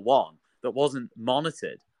Toxic School 1 that wasn't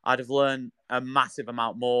monitored, I'd have learned a massive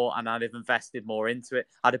amount more, and I'd have invested more into it.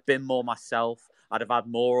 I'd have been more myself. I'd have had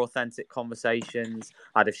more authentic conversations.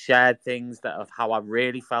 I'd have shared things that of how I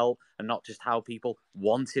really felt and not just how people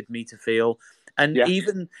wanted me to feel. And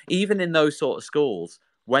even in those sort of schools,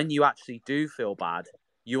 when you actually do feel bad,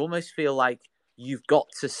 you almost feel like you've got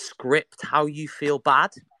to script how you feel bad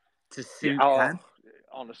to suit them.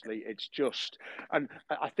 Honestly, it's just, and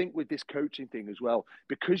I think with this coaching thing as well,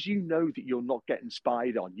 because you know that you're not getting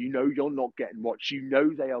spied on, you know you're not getting watched, you know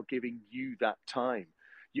they are giving you that time.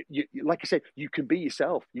 You, like I said, you can be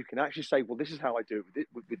yourself. You can actually say, well, this is how I do it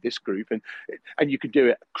with this group, and you can do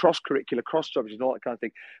it cross-curricular, cross-subject, and all that kind of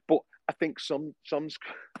thing. But I think some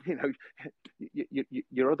you know,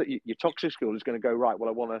 your toxic school is going to go, right, well,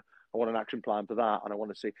 I want an action plan for that, and I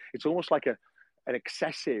want to see. It's almost like an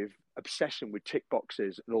excessive obsession with tick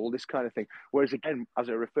boxes and all this kind of thing. Whereas, again, as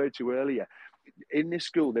I referred to earlier, in this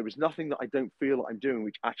school, there is nothing that I don't feel that I'm doing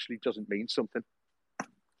which actually doesn't mean something.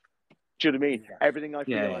 Do you know what I mean? Everything I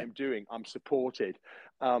feel I'm doing, I'm supported.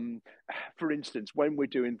 For instance, when we're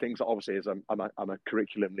doing things, obviously, as I'm a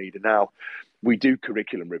curriculum leader now, we do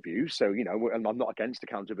curriculum reviews. So, you know, and I'm not against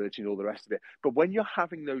accountability and all the rest of it. But when you're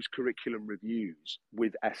having those curriculum reviews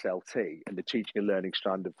with SLT and the teaching and learning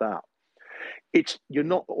strand of that, you're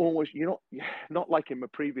not like in my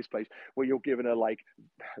previous place where you're given a, like,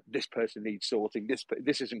 this person needs sorting,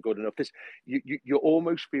 this isn't good enough. You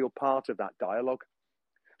almost feel part of that dialogue.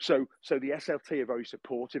 So the SLT are very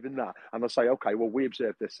supportive in that, and they'll say, okay, well, we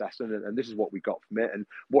observed this session, and this is what we got from it, and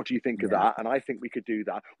what do you think of that? And I think we could do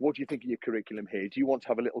that. What do you think of your curriculum here? Do you want to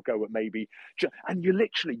have a little go at maybe? And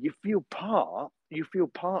you feel part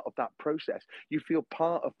of that process. You feel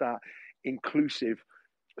part of that inclusive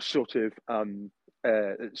sort of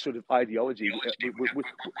ideology,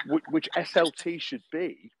 which SLT should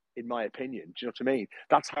be. In my opinion, do you know what I mean?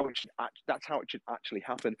 That's how it should actually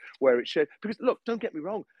happen. Where it should, because look, don't get me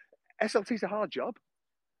wrong, SLT is a hard job.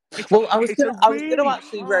 I was going to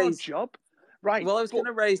actually raise job, right? Well, I was going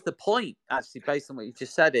to raise the point, actually, based on what you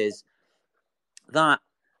just said, is that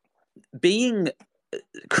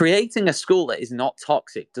creating a school that is not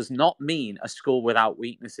toxic does not mean a school without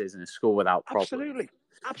weaknesses and a school without problems. Absolutely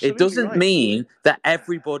it doesn't mean that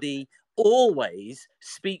everybody always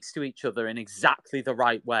speaks to each other in exactly the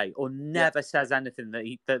right way, or never says anything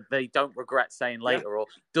that they don't regret saying later, or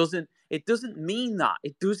it doesn't mean that.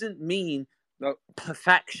 It doesn't mean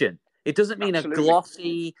perfection. It doesn't mean a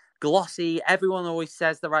glossy, everyone always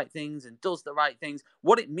says the right things and does the right things.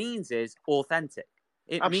 What it means is authentic.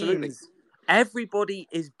 It means everybody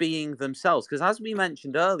is being themselves. Because as we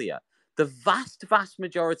mentioned earlier, the vast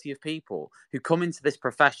majority of people who come into this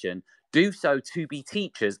profession do so to be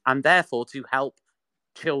teachers and therefore to help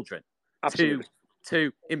children,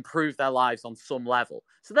 to improve their lives on some level.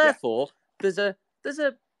 So therefore, there's a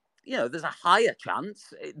higher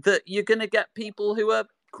chance that you're going to get people who are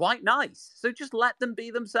quite nice. So just let them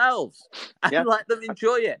be themselves and let them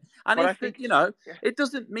enjoy it. And it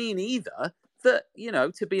doesn't mean either that,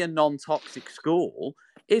 to be a non-toxic school,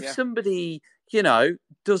 if somebody,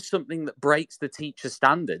 does something that breaks the teacher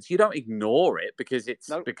standards, you don't ignore it because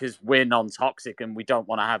because we're non-toxic and we don't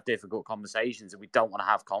want to have difficult conversations and we don't want to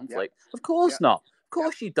have conflict. Of course not. Of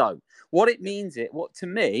course you don't. What it means, to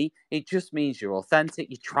me, it just means you're authentic.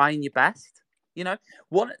 You're trying your best.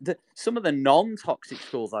 Some of the non-toxic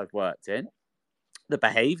schools I've worked in, the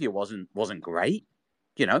behavior wasn't great.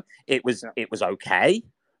 It was okay.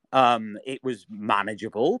 It was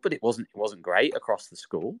manageable, but it wasn't great across the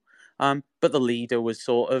school. But the leader was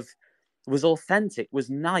was authentic, was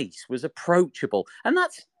nice, was approachable, and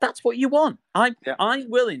that's what you want. I'm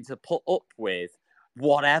willing to put up with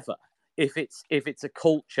whatever if it's a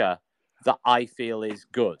culture that I feel is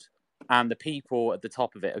good, and the people at the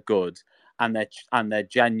top of it are good, and they're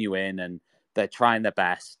genuine and they're trying their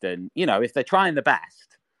best, and if they're trying the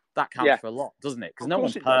best, that counts for a lot, doesn't it? Because no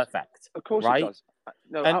one's perfect, of course, right? It does.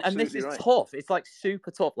 No, and this is tough. It's like super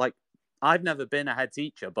tough. Like, I've never been a head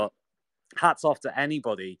teacher, but hats off to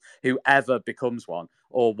anybody who ever becomes one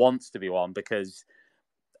or wants to be one, because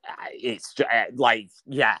like,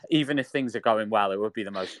 yeah, even if things are going well, it would be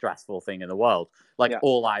the most stressful thing in the world. Like,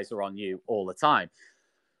 all eyes are on you all the time.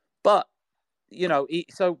 But, you know,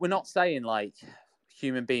 so we're not saying like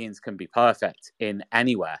human beings can be perfect in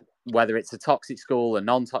anywhere, whether it's a toxic school, a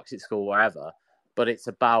non-toxic school, wherever, but it's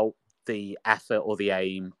about the effort or the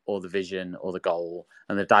aim or the vision or the goal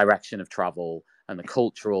and the direction of travel and the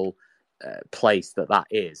cultural place that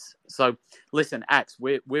is. So listen, X,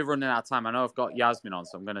 we're running out of time. I know I've got Yasmin on,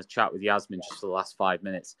 so I'm going to chat with Yasmin just for the last 5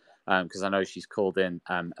 minutes because I know she's called in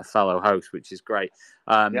a fellow host, which is great.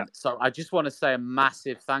 So I just want to say a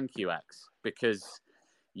massive thank you, X, because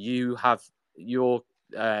you have your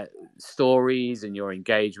stories and your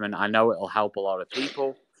engagement. I know it'll help a lot of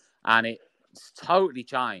people, and it's totally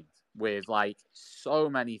chimed with like so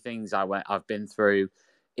many things I've been through.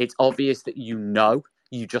 It's obvious that you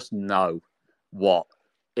just know what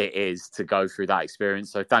it is to go through that experience.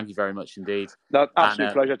 So thank you very much indeed. No,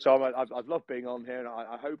 absolute pleasure, Tom. I've loved being on here, and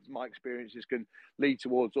I hope my experiences can lead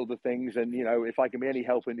towards other things. And you know, if I can be any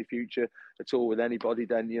help in the future at all with anybody,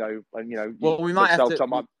 then well, we might have to.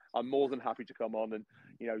 Tom, I'm more than happy to come on and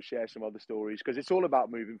share some other stories, because it's all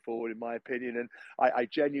about moving forward, in my opinion. And I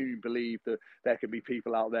genuinely believe that there can be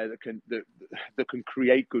people out there that can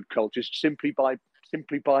create good cultures simply by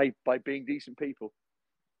being decent people.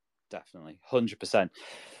 Definitely, 100%.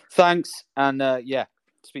 Thanks, and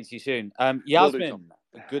speak to you soon. Yasmin,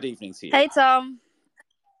 good evening to you. Hey, Tom.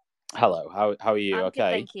 Hello. How are you? I'm okay.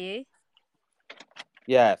 Good, thank you.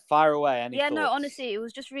 Yeah, fire away. Any thoughts? No, honestly, it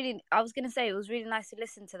was just really. I was gonna say it was really nice to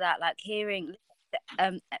listen to that, like hearing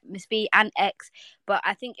Miss B and X. But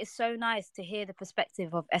I think it's so nice to hear the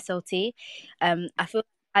perspective of SLT. I feel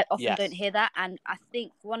I often don't hear that, and I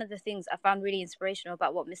think one of the things I found really inspirational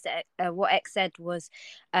about what what X said was,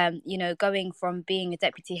 going from being a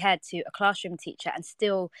deputy head to a classroom teacher and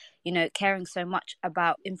still, caring so much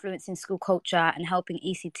about influencing school culture and helping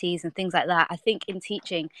ECTs and things like that. I think in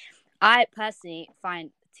teaching, I personally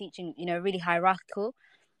find teaching, really hierarchical,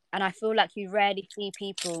 and I feel like you rarely see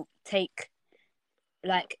people take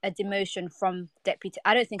like a demotion from deputy.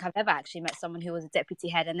 I don't think I've ever actually met someone who was a deputy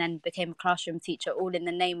head and then became a classroom teacher, all in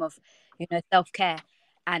the name of, self-care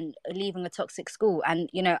and leaving a toxic school. And,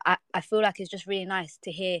 I feel like it's just really nice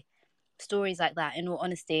to hear stories like that, in all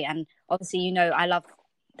honesty. And obviously, I love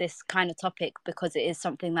this kind of topic because it is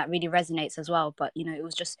something that really resonates as well. But, it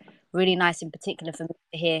was just really nice in particular for me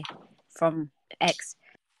to hear from X.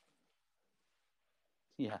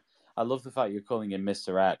 Yeah. I love the fact you're calling him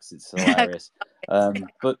Mr. X. It's hilarious.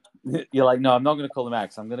 But you're like, no, I'm not going to call him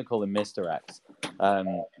X. I'm going to call him Mr. X,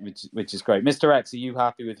 which is great. Mr. X, are you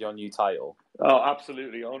happy with your new title? Oh,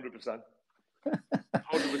 absolutely, 100%.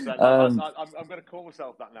 100%. I'm going to call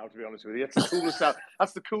myself that now, to be honest with you.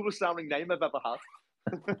 That's the coolest sounding name I've ever had.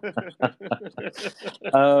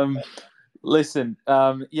 Listen,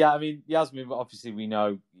 I mean, Yasmin, obviously we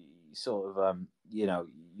know sort of,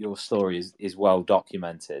 your story is well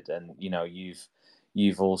documented, and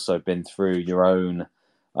you've also been through your own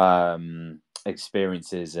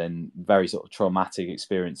experiences and very sort of traumatic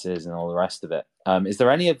experiences and all the rest of it. Is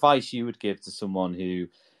there any advice you would give to someone who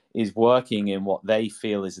is working in what they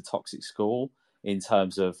feel is a toxic school in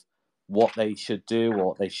terms of what they should do or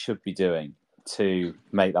what they should be doing to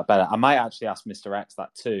make that better? I might actually ask Mr. X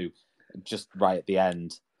that too, just right at the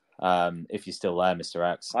end. If you're still there, Mr.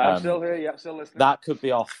 X. I'm still here, yeah, still listening. That could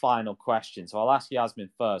be our final question. So I'll ask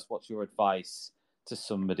Yasmin first. What's your advice to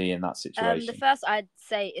somebody in that situation? The first I'd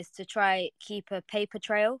say is to try keep a paper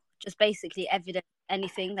trail, just basically evidence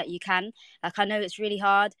anything that you can. Like, I know it's really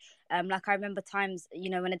hard. Like, I remember times,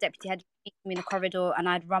 when a deputy head would meet me in the corridor and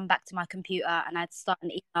I'd run back to my computer and I'd start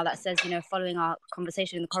an email that says, following our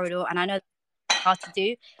conversation in the corridor. And I know it's hard to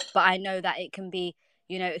do, but I know that it can be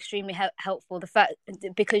extremely helpful. The fact,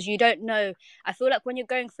 because you don't know, I feel like when you're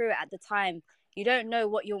going through it at the time, you don't know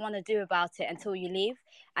what you'll want to do about it until you leave.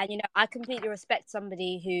 And I completely respect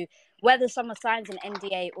somebody who, whether someone signs an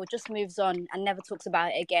NDA or just moves on and never talks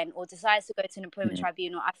about it again, or decides to go to an employment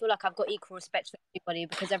tribunal, I feel like I've got equal respect for everybody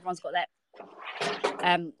because everyone's got that.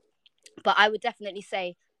 But I would definitely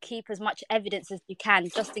say keep as much evidence as you can,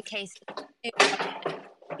 just in case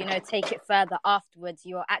take it further afterwards,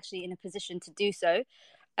 you're actually in a position to do so.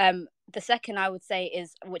 The second I would say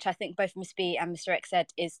is, which I think both Miss B and Mr. X said,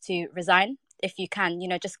 is to resign if you can,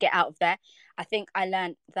 just get out of there. I think I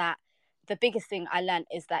learned that the biggest thing I learned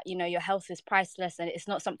is that, your health is priceless and it's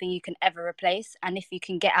not something you can ever replace. And if you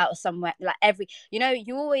can get out of somewhere, like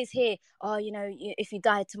you always hear, if you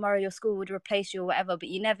died tomorrow, your school would replace you or whatever, but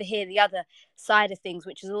you never hear the other side of things,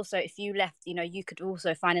 which is also, if you left, you could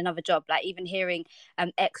also find another job. Like, even hearing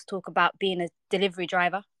X talk about being a delivery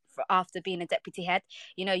driver after being a deputy head.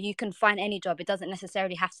 You know, you can find any job. It doesn't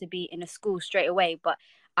necessarily have to be in a school straight away, but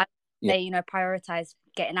I say, you know, prioritize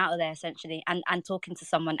getting out of there essentially and talking to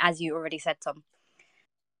someone, as you already said, Tom.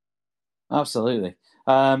 Absolutely.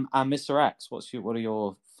 And Mr. X, what are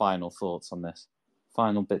your final thoughts on this?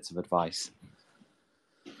 Final bits of advice.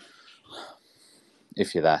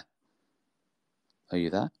 If you're there. Are you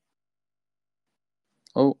there?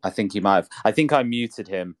 Oh, I think he might have. I think I muted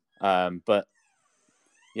him. But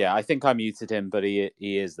yeah, I think I muted him, but he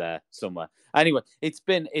is there somewhere. Anyway, it's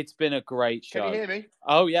been a great show. Can you hear me?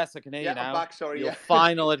 Oh yes, I can hear you now. I'm back. Sorry. Your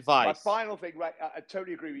final advice. My final thing, right? I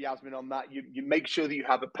totally agree with Yasmin on that. You make sure that you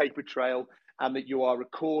have a paper trail and that you are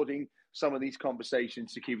recording some of these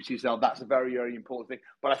conversations to keep it to yourself. That's a very, very important thing.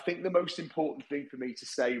 But I think the most important thing for me to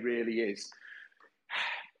say really is,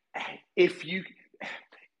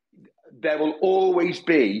 there will always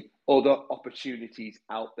be other opportunities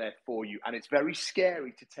out there for you. And it's very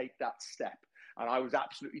scary to take that step. And I was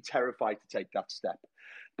absolutely terrified to take that step.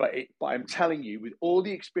 But I'm telling you, with all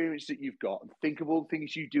the experience that you've got, and think of all the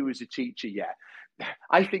things you do as a teacher,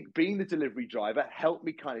 I think being the delivery driver helped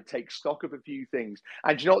me kind of take stock of a few things.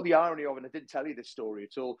 And you know what the irony of, and I didn't tell you this story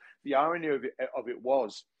at all, the irony of it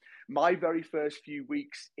was, my very first few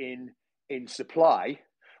weeks in supply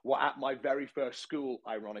were at my very first school,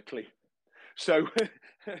 ironically. So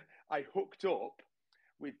I hooked up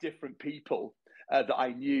with different people that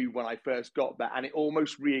I knew when I first got there, and it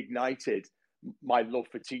almost reignited my love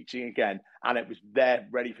for teaching again, and it was there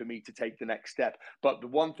ready for me to take the next step. But the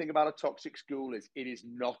one thing about a toxic school is it is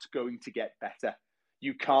not going to get better.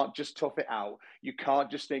 You can't just tough it out. You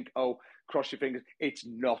can't just think, oh, cross your fingers. It's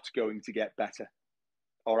not going to get better.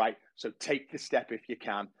 All right, so take the step if you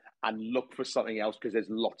can and look for something else, because there's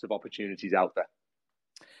lots of opportunities out there.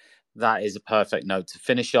 That is a perfect note to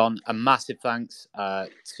finish on. A massive thanks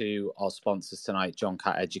to our sponsors tonight, John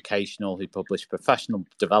Catt Educational, who publish professional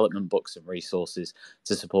development books and resources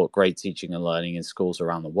to support great teaching and learning in schools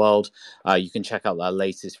around the world. You can check out their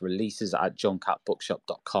latest releases at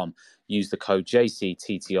johncattbookshop.com. Use the code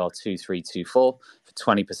JCTTR2324 for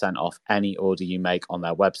 20% off any order you make on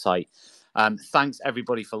their website. Thanks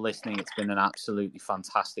everybody for listening. It's been an absolutely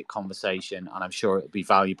fantastic conversation, and I'm sure it'll be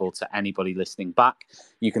valuable to anybody listening back.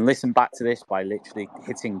 You can listen back to this by literally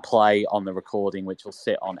hitting play on the recording, which will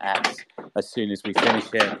sit on X as soon as we finish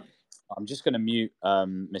it. I'm just going to mute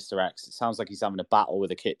Mr. X. It sounds like he's having a battle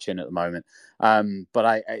with the kitchen at the moment.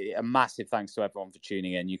 But a massive thanks to everyone for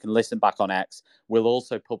tuning in. You can listen back on X. We'll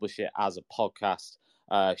also publish it as a podcast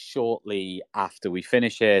shortly after we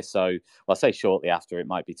finish here. So, well, I say shortly after, it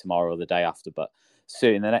might be tomorrow or the day after, but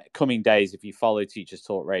soon in the coming days, if you follow Teachers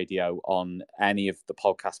Talk Radio on any of the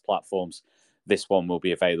podcast platforms, this one will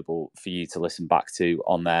be available for you to listen back to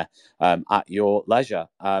on there at your leisure.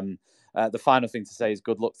 The final thing to say is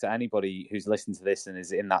good luck to anybody who's listened to this and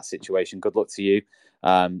is in that situation. Good luck to you.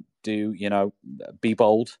 Be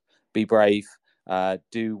bold, be brave,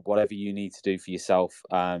 do whatever you need to do for yourself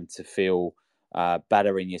to feel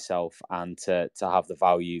better in yourself and to have the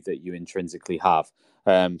value that you intrinsically have.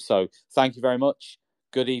 So thank you very much.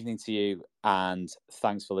 Good evening to you, and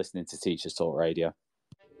thanks for listening to Teachers Talk Radio.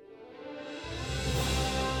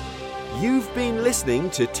 You've been listening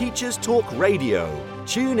to Teachers Talk Radio.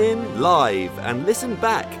 Tune in live and listen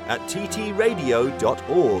back at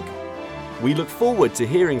ttradio.org. We look forward to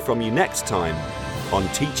hearing from you next time on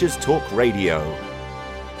Teachers Talk Radio.